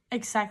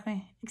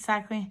 Exactly.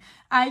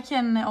 I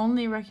can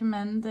only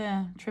recommend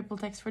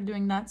TripleText for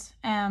doing that.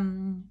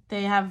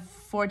 They have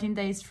 14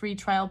 days free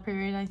trial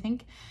period, I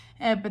think,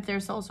 but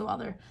there's also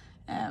other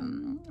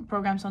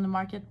programs on the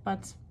market,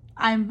 but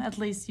I'm at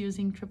least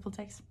using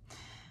TripleText.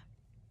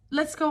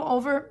 Let's go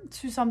over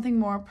to something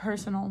more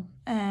personal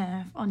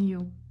on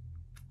you.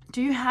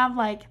 Do you have,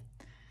 like,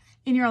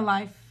 in your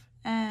life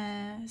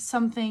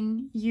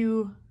something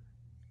you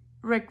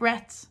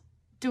regret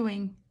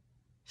doing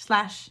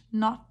 /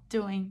 not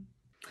doing?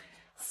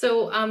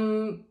 So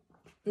I'm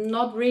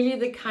not really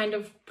the kind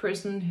of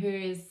person who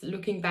is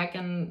looking back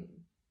and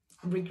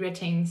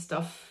regretting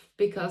stuff,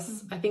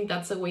 because I think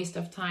that's a waste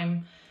of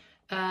time.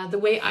 The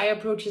way I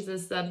approach it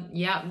is that,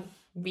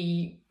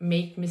 we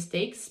make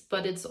mistakes,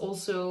 but it's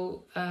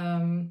also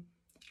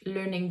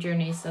learning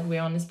journeys that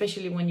we're on,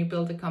 especially when you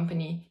build a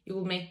company. You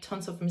will make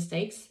tons of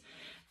mistakes,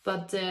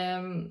 but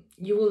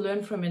you will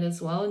learn from it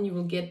as well, and you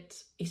will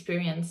get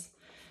experience.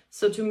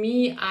 So to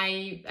me,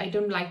 I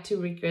don't like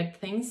to regret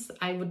things.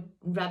 I would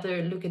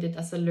rather look at it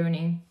as a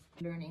learning.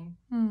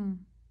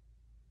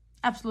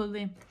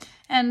 Absolutely.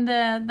 And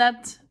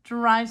that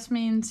drives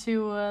me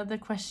into the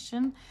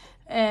question,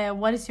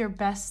 what is your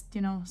best,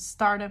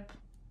 startup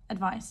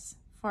advice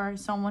for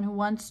someone who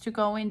wants to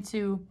go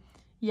into,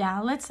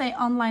 let's say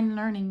online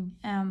learning,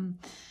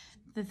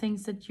 the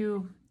things that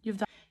you've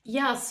done?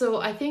 Yeah, so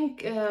I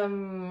think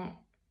I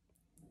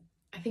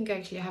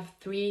actually have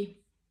 3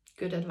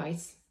 good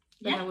advice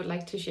that I would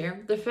like to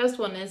share. The first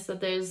one is that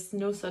there's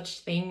no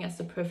such thing as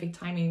the perfect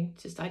timing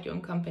to start your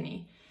own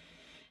company.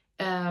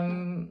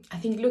 I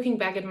think looking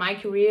back at my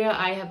career,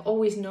 I have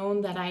always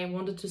known that I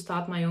wanted to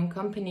start my own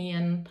company,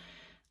 and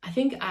I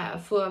think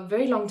for a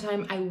very long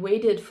time I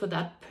waited for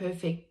that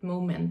perfect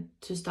moment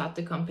to start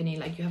the company.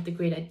 Like, you have the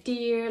great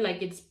idea,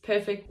 like it's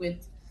perfect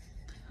with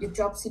your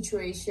job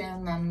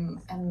situation,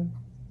 and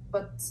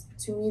but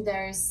to me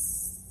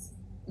there's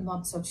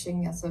not such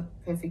thing as a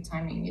perfect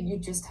timing. You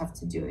just have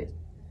to do it.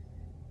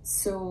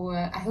 So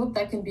I hope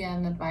that can be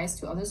an advice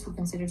to others who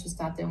consider to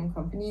start their own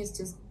companies.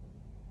 Just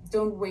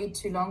don't wait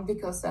too long,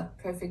 because that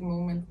perfect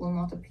moment will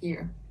not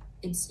appear.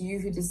 It's you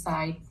who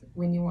decide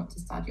when you want to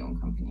start your own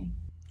company.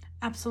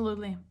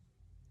 Absolutely.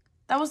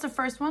 That was the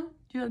first one.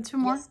 Do you have 2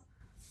 more? Yes.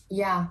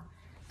 Yeah.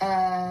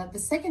 The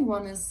second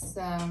one is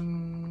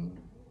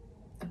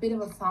a bit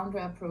of a founder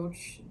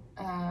approach.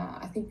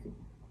 I think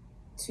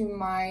to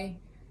my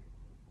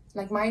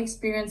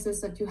experience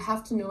is that you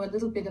have to know a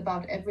little bit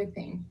about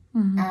everything.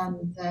 Mm-hmm.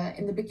 And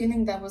in the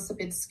beginning, that was a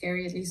bit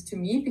scary, at least to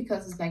me,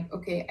 because it's like,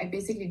 okay, I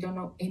basically don't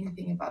know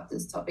anything about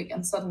this topic,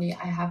 and suddenly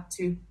I have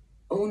to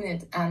own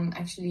it and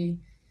actually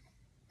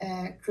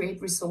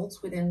create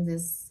results within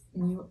this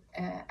new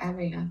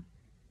area.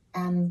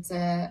 And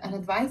an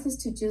advice is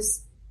to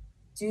just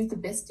do the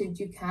best that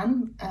you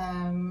can.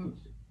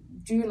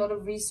 Do a lot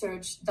of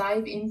research,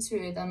 dive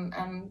into it,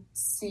 and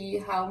see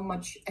how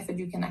much effort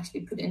you can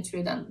actually put into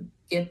it and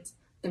get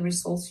the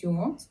results you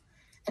want.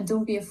 And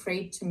don't be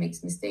afraid to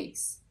make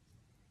mistakes.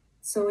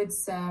 So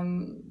it's,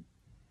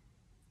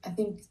 I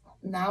think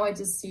now I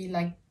just see,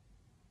 like,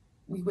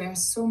 we wear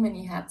so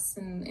many hats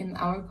in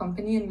our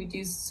company, and we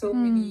do so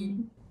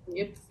many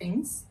weird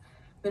things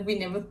that we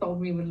never thought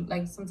we would.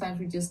 Like, sometimes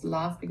we just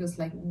laugh because,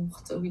 like,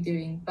 what are we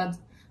doing? But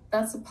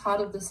that's a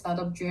part of the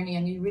startup journey,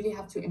 and you really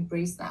have to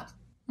embrace that.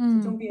 So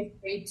don't be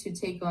afraid to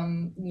take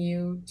on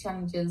new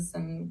challenges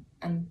and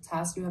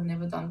tasks you have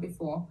never done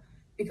before,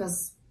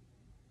 because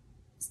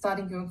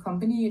starting your own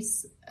company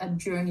is a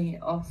journey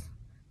of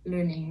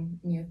learning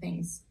new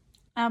things.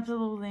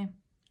 Absolutely.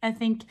 I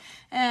think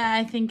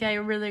I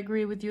really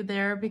agree with you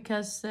there,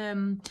 because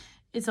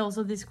it's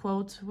also this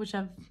quote, which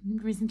I've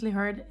recently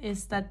heard,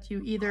 is that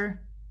you either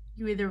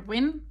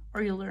win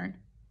or you learn.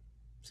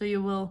 So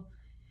you will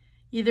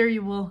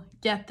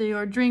get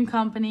your dream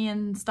company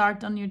and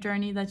start on your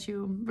journey that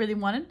you really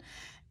wanted.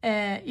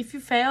 If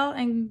you fail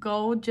and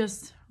go,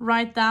 just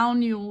write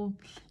down, you'll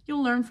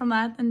learn from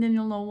that, and then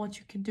you'll know what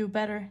you could do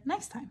better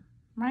next time,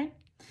 right?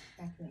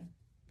 Exactly.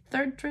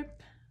 Third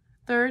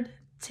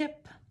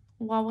tip.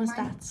 What was My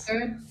that?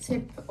 third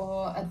tip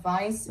or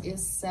advice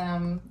is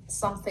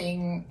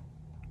something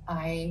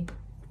I,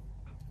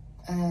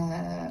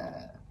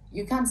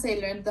 you can't say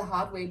learned the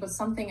hard way, but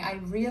something I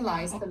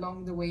realized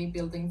along the way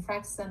building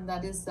Frax, and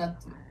that is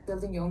that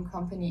building your own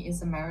company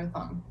is a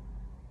marathon.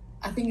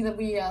 I think that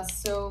we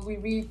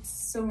read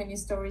so many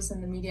stories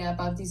in the media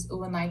about these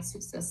overnight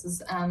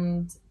successes,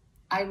 and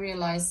I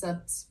realized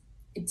that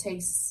it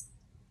takes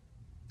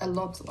a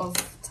lot of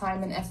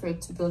time and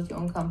effort to build your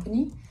own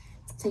company.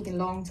 It takes a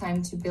long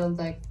time to build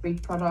a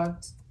great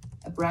product,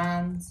 a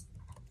brand,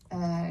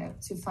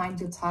 to find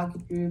your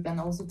target group, and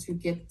also to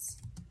get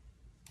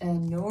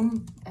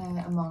known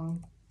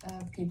among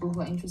people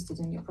who are interested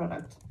in your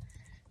product.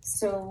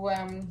 So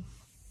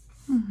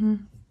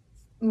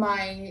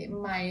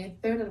my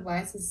third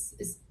advice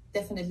is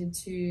definitely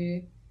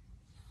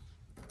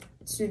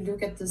to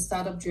look at the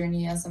startup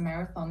journey as a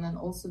marathon, and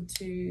also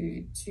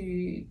to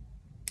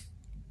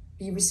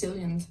be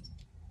resilient,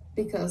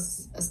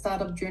 because a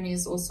startup journey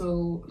is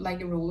also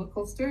like a roller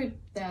coaster.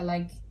 There are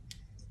like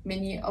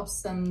many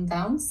ups and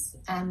downs,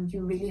 and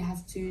you really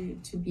have to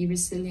be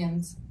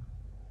resilient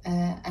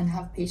and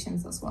have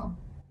patience as well.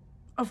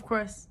 Of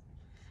course.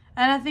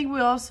 And I think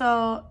we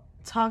also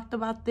talked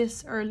about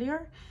this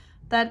earlier,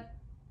 that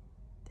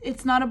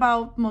it's not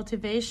about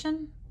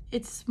motivation,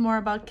 it's more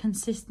about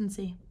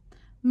consistency.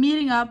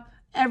 Meeting up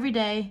every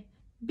day,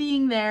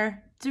 being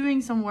there,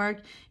 doing some work.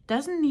 It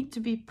doesn't need to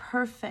be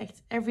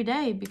perfect every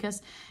day,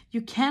 because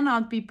you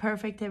cannot be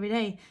perfect every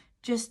day.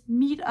 Just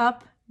meet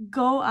up,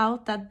 go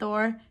out that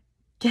door,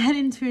 get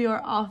into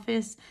your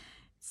office,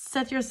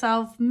 make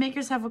yourself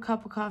a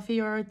cup of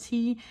coffee or a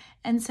tea,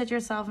 and set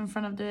yourself in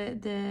front of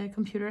the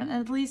computer, and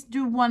at least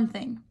do one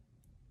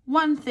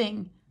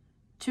thing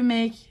to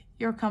make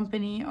your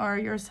company or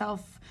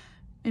yourself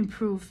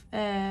improve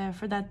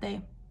for that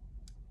day.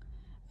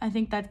 I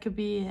think that could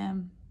be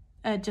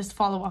just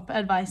follow-up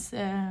advice.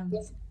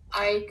 Yes,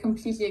 I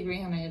completely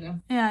agree,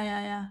 Henriette.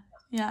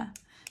 Yeah.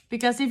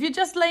 Because if you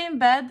just lay in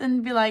bed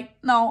and be like,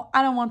 no,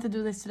 I don't want to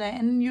do this today,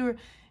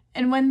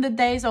 and when the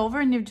day is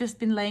over and you've just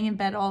been laying in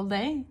bed all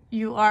day,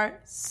 you are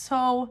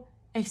so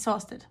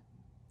exhausted.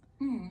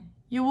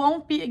 You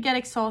won't get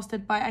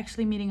exhausted by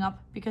actually meeting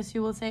up, because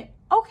you will say,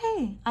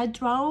 okay, I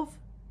drove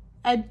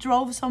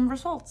some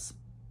results,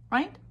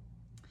 right?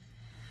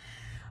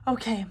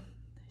 Okay,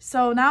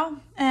 so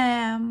now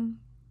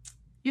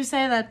you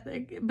say that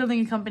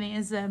building a company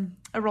is a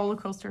roller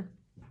coaster.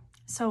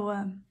 So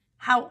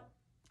how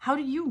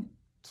do you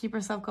keep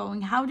yourself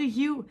going? How do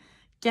you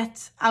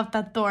get out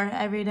that door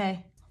every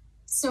day?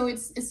 So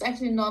it's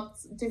actually not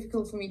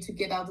difficult for me to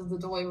get out of the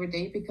door every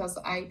day, because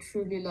I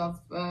truly love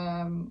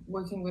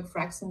working with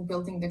Frax and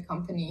building the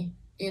company.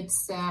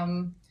 It's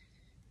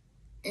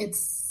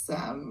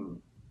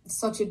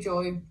such a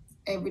joy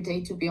every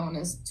day, to be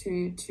honest,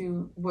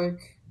 to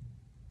work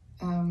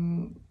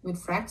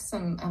with Frax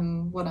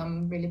and what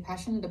I'm really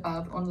passionate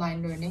about,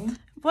 online learning.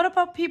 What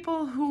about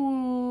people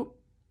who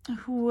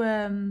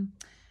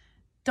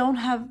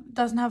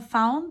doesn't have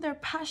found their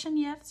passion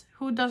yet,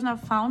 who doesn't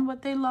have found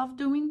what they love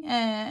doing,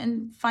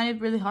 and find it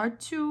really hard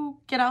to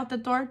get out the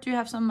door? Do you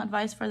have some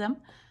advice for them?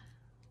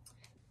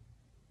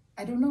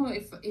 I don't know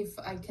if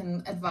I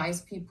can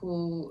advise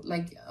people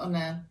like on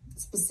a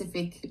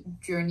specific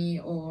journey,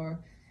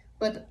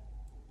 but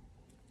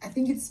I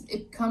think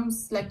it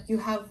comes like you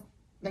have,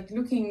 like,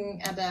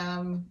 looking at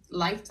a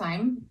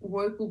lifetime,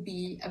 work will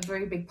be a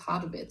very big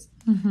part of it.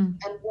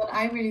 And what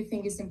I really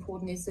think is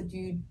important is that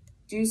you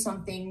do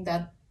something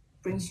that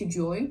brings you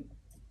joy,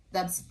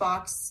 that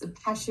sparks a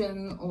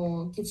passion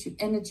or gives you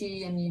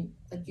energy, and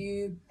that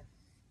you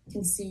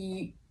can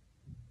see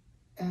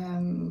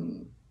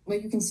where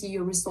you can see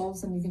your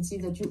results, and you can see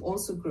that you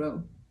also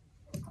grow.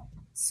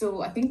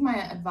 So I think my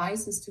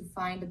advice is to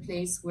find a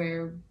place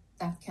where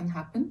that can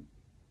happen,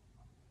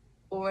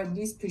 or at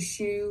least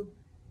pursue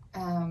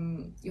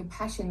your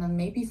passion, and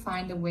maybe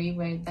find a way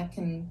where that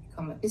can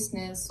become a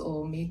business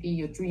or maybe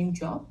your dream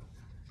job.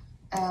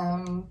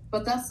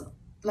 But that's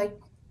like,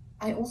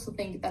 I also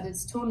think that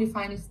it's totally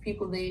fine if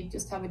people, they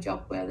just have a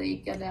job where they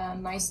get a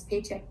nice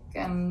paycheck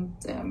and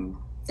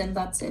then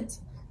that's it.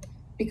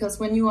 Because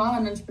when you are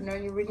an entrepreneur,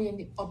 you're really in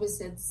the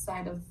opposite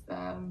side of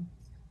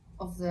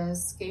the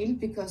scale,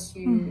 because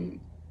you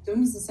don't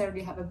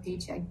necessarily have a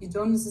paycheck. You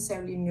don't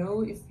necessarily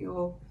know if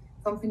your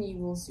company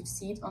will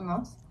succeed or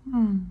not.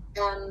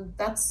 And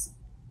that's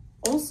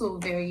also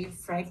very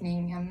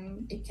frightening,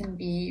 and it can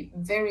be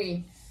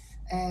very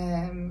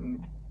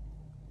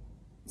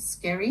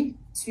scary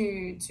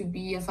to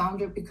be a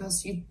founder,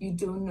 because you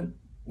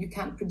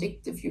can't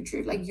predict the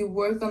future. Like, you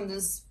work on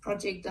this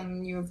project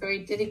and you're very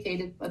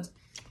dedicated, but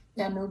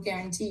there are no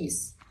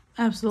guarantees.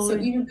 Absolutely.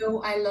 So even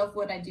though I love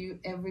what I do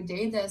every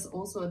day, there's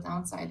also a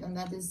downside, and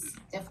that is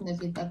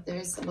definitely that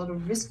there's a lot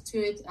of risk to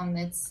it, and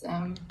it's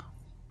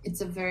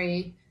a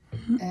very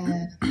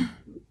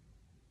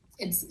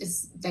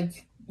it's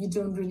like you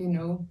don't really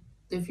know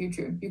the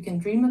future. You can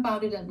dream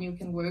about it and you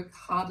can work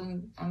hard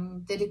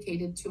and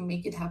dedicated to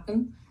make it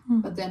happen,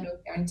 but there are no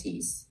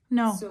guarantees.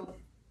 No. So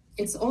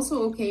it's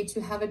also okay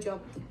to have a job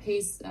that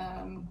pays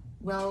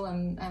well,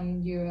 and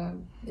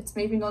it's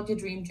maybe not your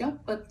dream job,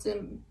 but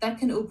that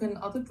can open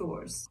other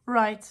doors.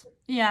 Right.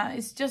 Yeah,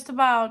 it's just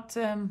about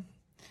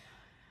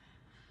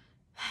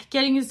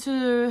getting you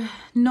to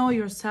know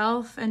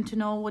yourself and to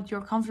know what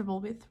you're comfortable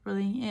with,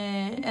 really.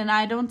 And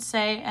I don't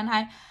say,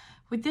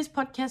 with this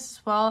podcast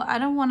as well, I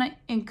don't want to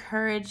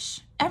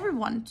encourage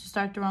everyone to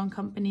start their own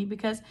company,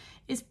 because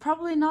it's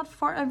probably not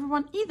for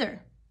everyone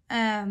either.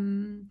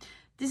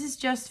 This is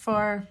just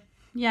for,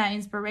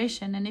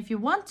 inspiration. And if you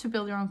want to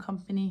build your own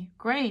company,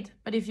 great.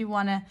 But if you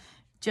want to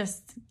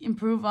just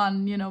improve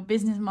on,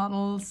 business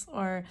models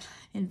or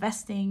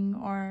investing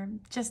or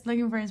just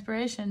looking for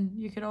inspiration,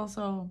 you could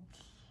also,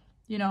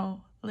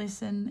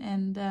 listen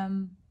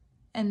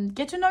and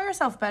get to know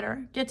yourself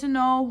better, get to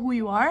know who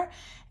you are,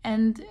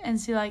 and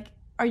see, like,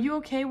 are you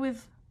okay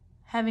with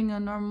having a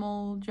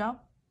normal job,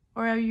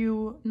 or are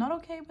you not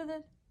okay with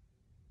it?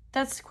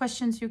 That's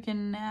questions you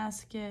can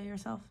ask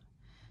yourself.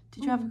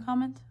 Did you have a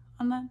comment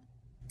on that?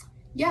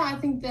 Yeah, I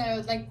think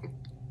as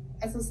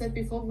I said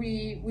before,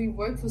 we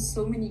work for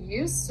so many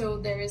years, so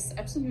there is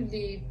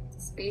absolutely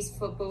space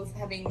for both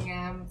having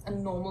a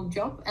normal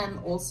job and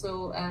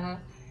also an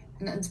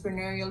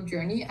entrepreneurial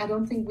journey. I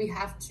don't think we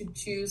have to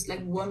choose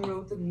like one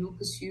road that we will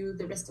pursue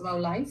the rest of our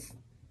life.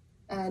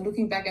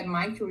 Looking back at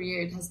my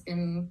career, it has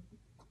been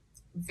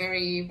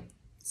very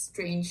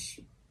strange,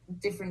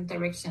 different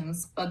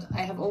directions, but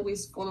I have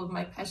always followed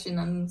my passion,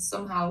 and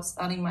somehow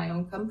starting my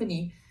own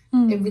company,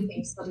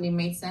 everything suddenly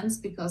made sense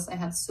because I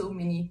had so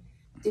many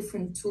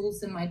different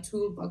tools in my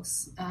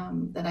toolbox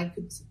that I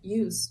could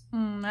use.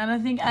 And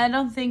I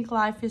don't think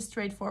life is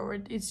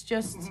straightforward. It's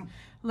just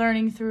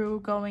learning through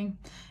going.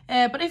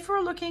 But if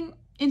we're looking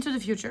into the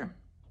future,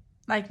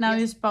 like now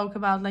you spoke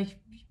about like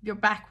you're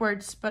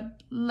backwards,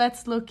 but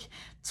let's look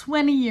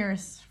 20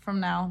 years from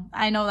now.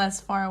 I know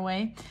that's far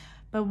away,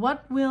 but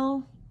what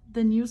will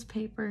the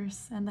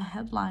newspapers and the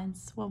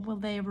headlines, what will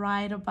they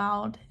write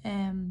about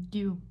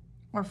you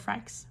or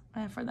Frax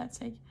for that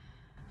sake?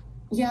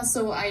 Yeah,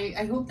 so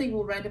I hope they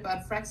will write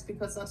about Frax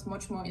because that's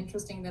much more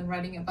interesting than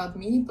writing about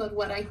me. But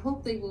what I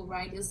hope they will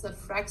write is that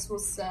Frax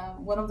was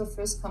one of the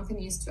first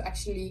companies to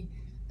actually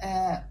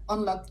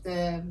unlock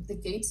the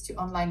gates to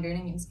online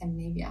learning in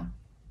Scandinavia,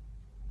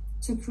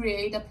 to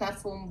create a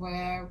platform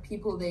where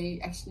people, they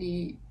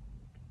actually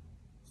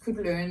could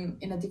learn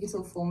in a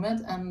digital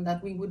format, and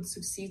that we would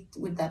succeed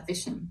with that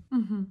vision.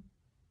 Mm-hmm.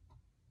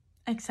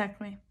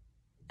 Exactly.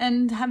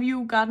 And have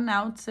you gotten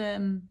out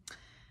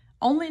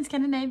only in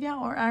Scandinavia,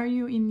 or are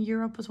you in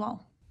Europe as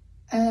well?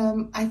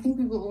 I think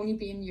we will only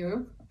be in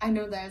Europe. I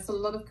know there's a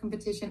lot of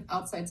competition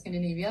outside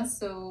Scandinavia,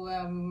 so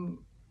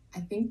I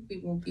think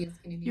we won't be in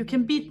Scandinavia. You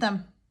can beat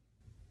them.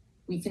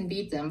 We can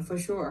beat them for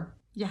sure.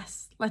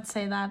 Yes, let's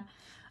say that.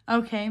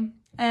 Okay,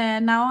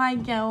 now I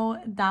go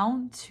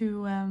down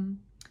to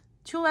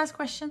 2 last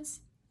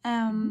questions.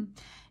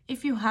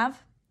 If you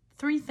have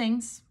 3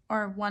 things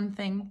or 1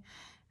 thing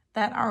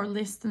that our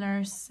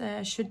listeners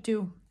should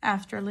do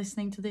after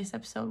listening to this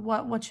episode,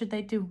 what should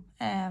they do?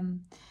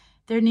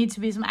 There needs to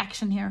be some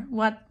action here.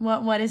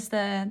 What is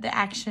the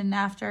action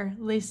after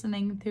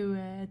listening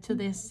to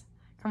this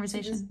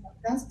conversation?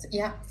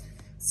 Yeah.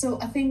 So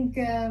I think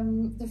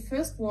the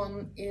first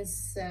one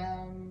is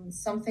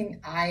something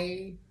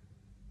I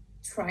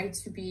try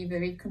to be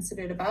very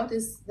considerate about,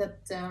 is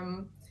that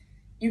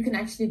you can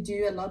actually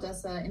do a lot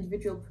as an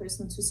individual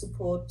person to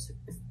support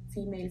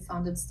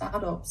female-founded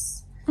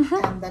startups,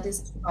 and that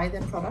is to buy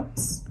their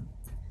products.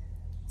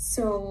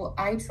 So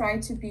I try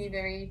to be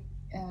very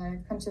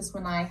conscious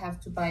when I have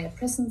to buy a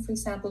present. For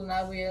example,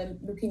 now we are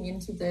looking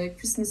into the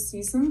Christmas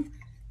season,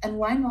 and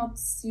why not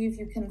see if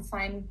you can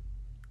find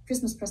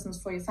Christmas presents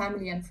for your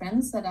family and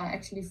friends that are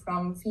actually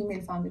from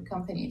female-founded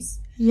companies.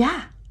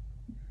 Yeah.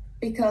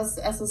 Because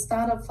as a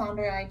startup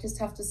founder, I just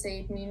have to say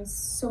it means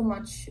so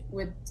much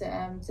with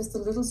just a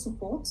little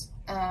support.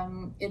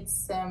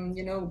 It's,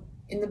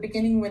 in the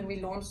beginning when we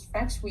launched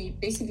Frax, we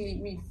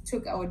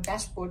took our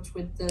dashboard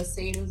with the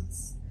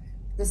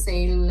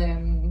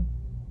sale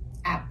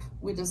app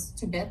with us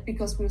to bed,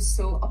 because we were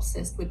so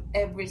obsessed with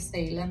every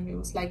sale. And it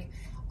was like,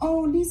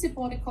 oh, Lise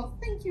bought a course,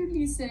 thank you,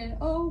 Lise.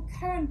 Oh,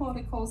 Karen bought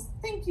a course,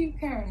 thank you,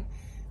 Karen.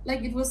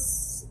 Like it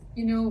was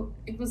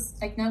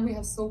like, now we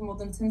have sold more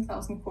than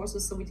 10,000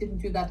 courses, so we didn't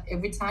do that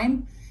every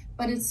time.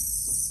 But it's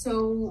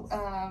so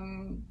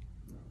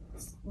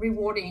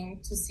rewarding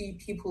to see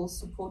people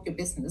support your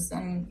business,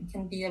 and it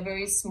can be a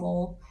very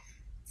small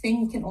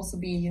thing. It can also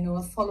be,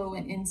 a follow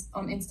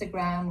on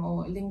Instagram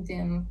or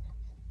LinkedIn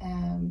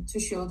to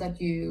show that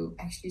you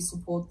actually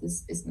support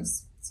this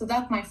business. So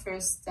that's my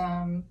first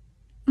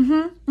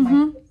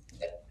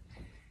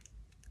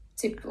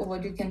tip, or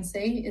what you can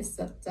say, is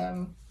that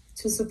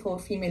to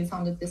support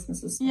female-founded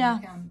businesses. Yeah,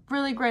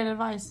 really great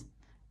advice.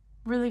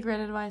 Really great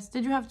advice.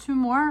 Did you have 2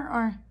 more,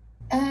 or?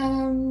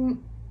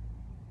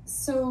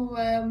 So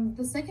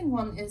the second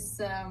one is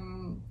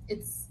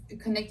it's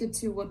connected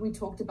to what we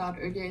talked about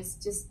earlier. It's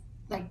just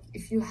like,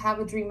 if you have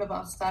a dream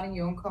about starting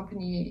your own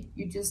company,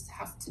 you just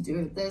have to do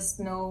it. There's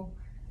no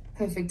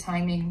perfect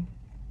timing.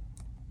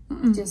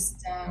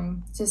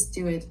 Just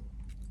do it.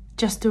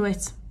 Just do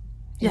it.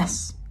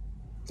 Yes.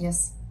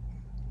 Yes.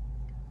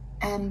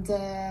 And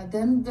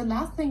then the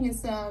last thing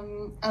is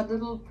a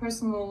little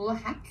personal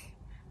hack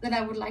that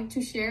I would like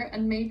to share.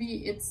 And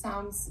maybe it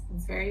sounds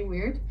very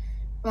weird,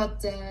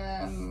 but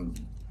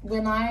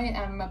when I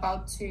am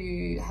about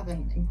to have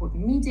an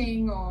important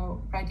meeting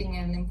or writing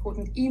an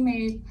important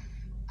email,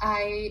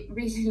 I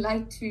really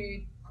like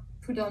to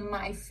put on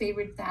my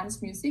favorite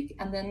dance music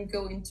and then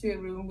go into a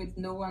room with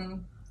no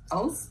one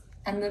else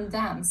and then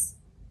dance.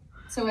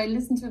 So I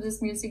listen to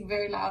this music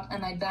very loud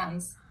and I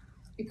dance,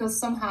 because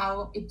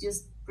somehow it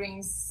just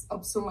brings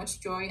up so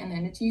much joy and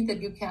energy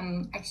that you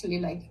can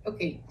actually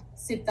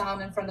sit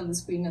down in front of the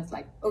screen and it's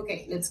like,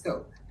 okay, let's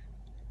go.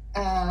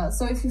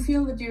 So if you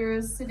feel that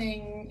you're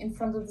sitting in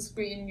front of the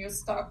screen, you're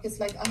stuck, it's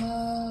like,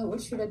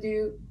 what should I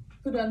do?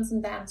 Put on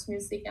some dance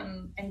music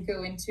and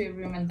go into a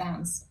room and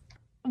dance.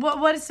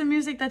 What is the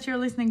music that you're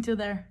listening to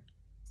there?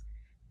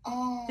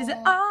 Is it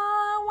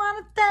I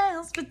wanna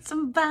dance with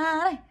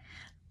somebody?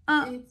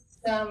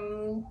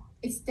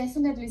 It's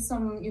definitely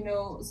some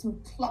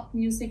club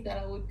music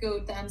that I would go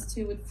dance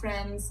to with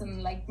friends,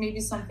 and like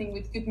maybe something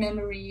with good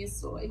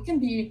memories, or it can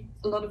be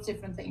a lot of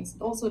different things.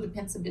 It also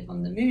depends a bit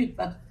on the mood,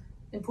 but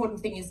the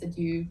important thing is that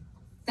you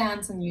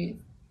dance and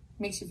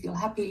makes you feel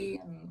happy.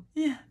 And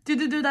yeah. Do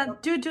you do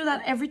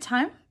that every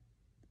time?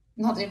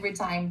 Not every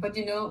time, but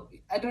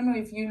I don't know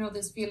if you know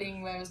this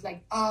feeling where it's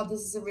like, this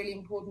is a really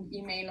important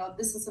email, or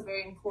this is a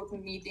very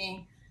important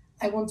meeting.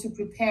 I want to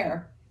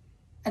prepare.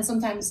 And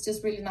sometimes it's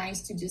just really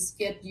nice to just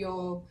get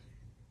your,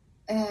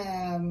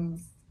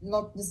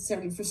 not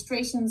necessarily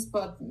frustrations,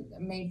 but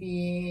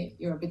maybe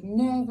you're a bit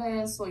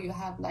nervous or you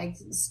have like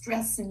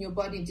stress in your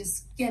body,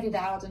 just get it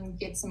out and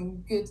get some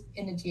good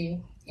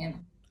energy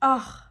in.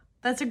 Oh,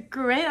 that's a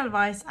great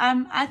advice.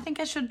 I think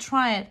I should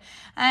try it.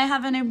 I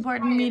have an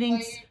important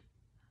meeting.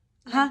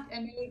 I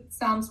know it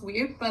sounds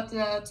weird, but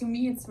to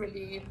me it's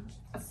really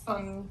a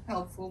fun,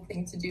 helpful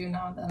thing to do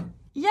now and then.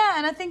 Yeah,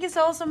 and I think it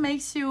also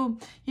makes you,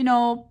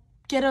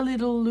 get a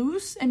little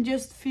loose and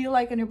just feel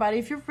like on your body.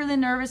 If you're really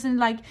nervous and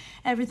like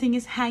everything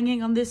is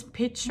hanging on this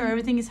pitch or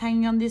everything is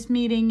hanging on this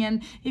meeting,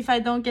 and if I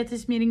don't get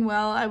this meeting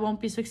well, I won't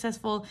be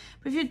successful.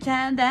 But if you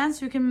can dance,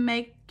 you can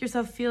make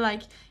yourself feel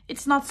like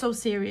it's not so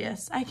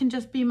serious. I can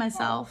just be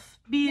myself.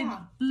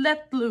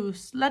 Let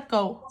loose, let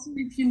go. Also,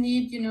 if you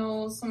need,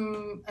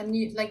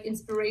 like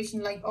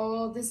inspiration, like,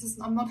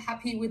 I'm not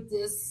happy with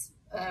this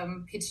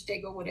pitch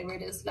deck or whatever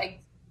it is,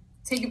 like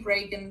take a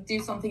break and do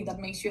something that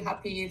makes you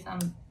happy,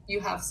 and you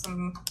have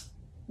some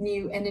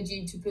new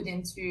energy to put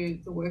into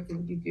the work that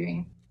you're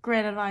doing.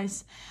 Great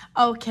advice.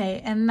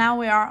 Okay, and now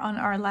we are on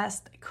our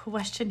last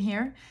question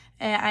here.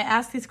 I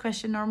ask this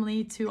question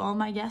normally to all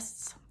my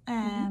guests.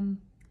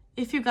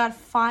 If you got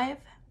 5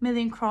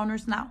 million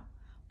kroners now,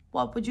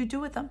 what would you do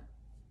with them?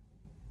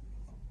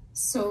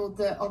 So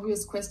the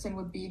obvious question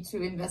would be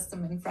to invest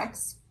them in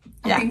Frax.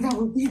 I think that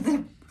would be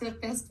the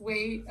best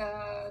way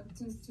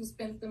to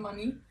spend the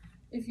money,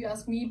 if you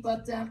ask me,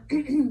 but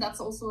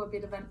that's also a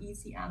bit of an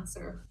easy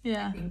answer,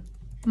 I think.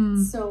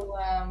 So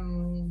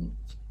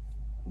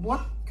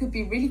what could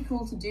be really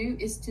cool to do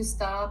is to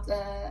start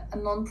a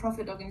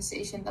non-profit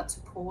organization that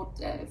support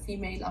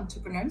female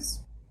entrepreneurs.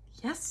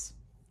 Yes.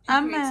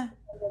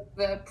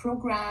 A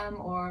program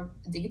or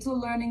a digital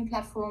learning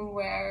platform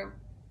where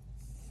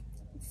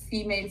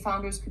female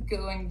founders could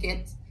go and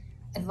get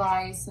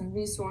advice and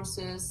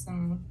resources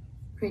and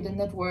create a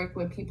network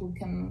where people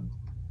can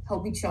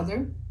help each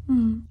other.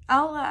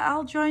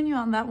 I'll join you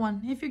on that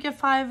one. If you get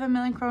 5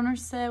 million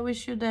kroners, we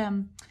should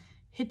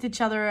hit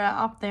each other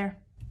up there.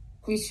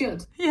 We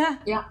should. Yeah,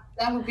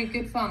 that would be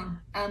good fun,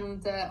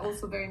 and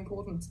also very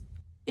important.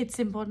 It's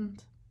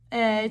important.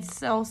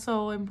 It's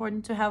also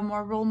important to have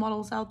more role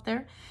models out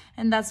there,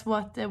 and that's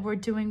what we're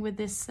doing with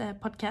this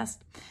podcast,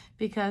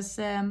 because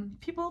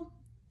people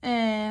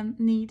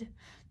need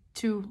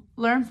to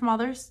learn from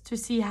others to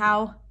see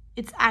how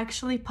it's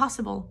actually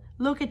possible.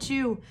 Look at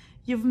you.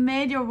 You've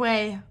made your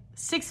way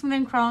 6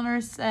 million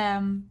kroners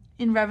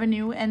in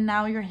revenue, and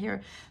now you're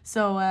here.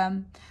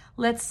 So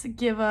let's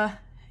give a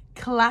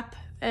clap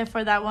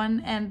for that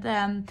one.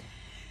 And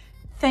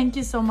thank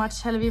you so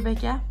much,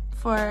 Helle-Vibeke,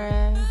 for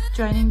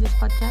joining this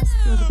podcast.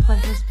 It was a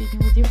pleasure speaking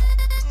with you.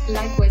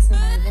 Likewise,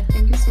 Amanda.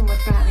 Thank you so much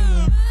for having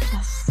me.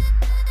 Yes.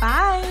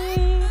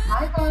 Bye.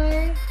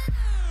 Bye-bye.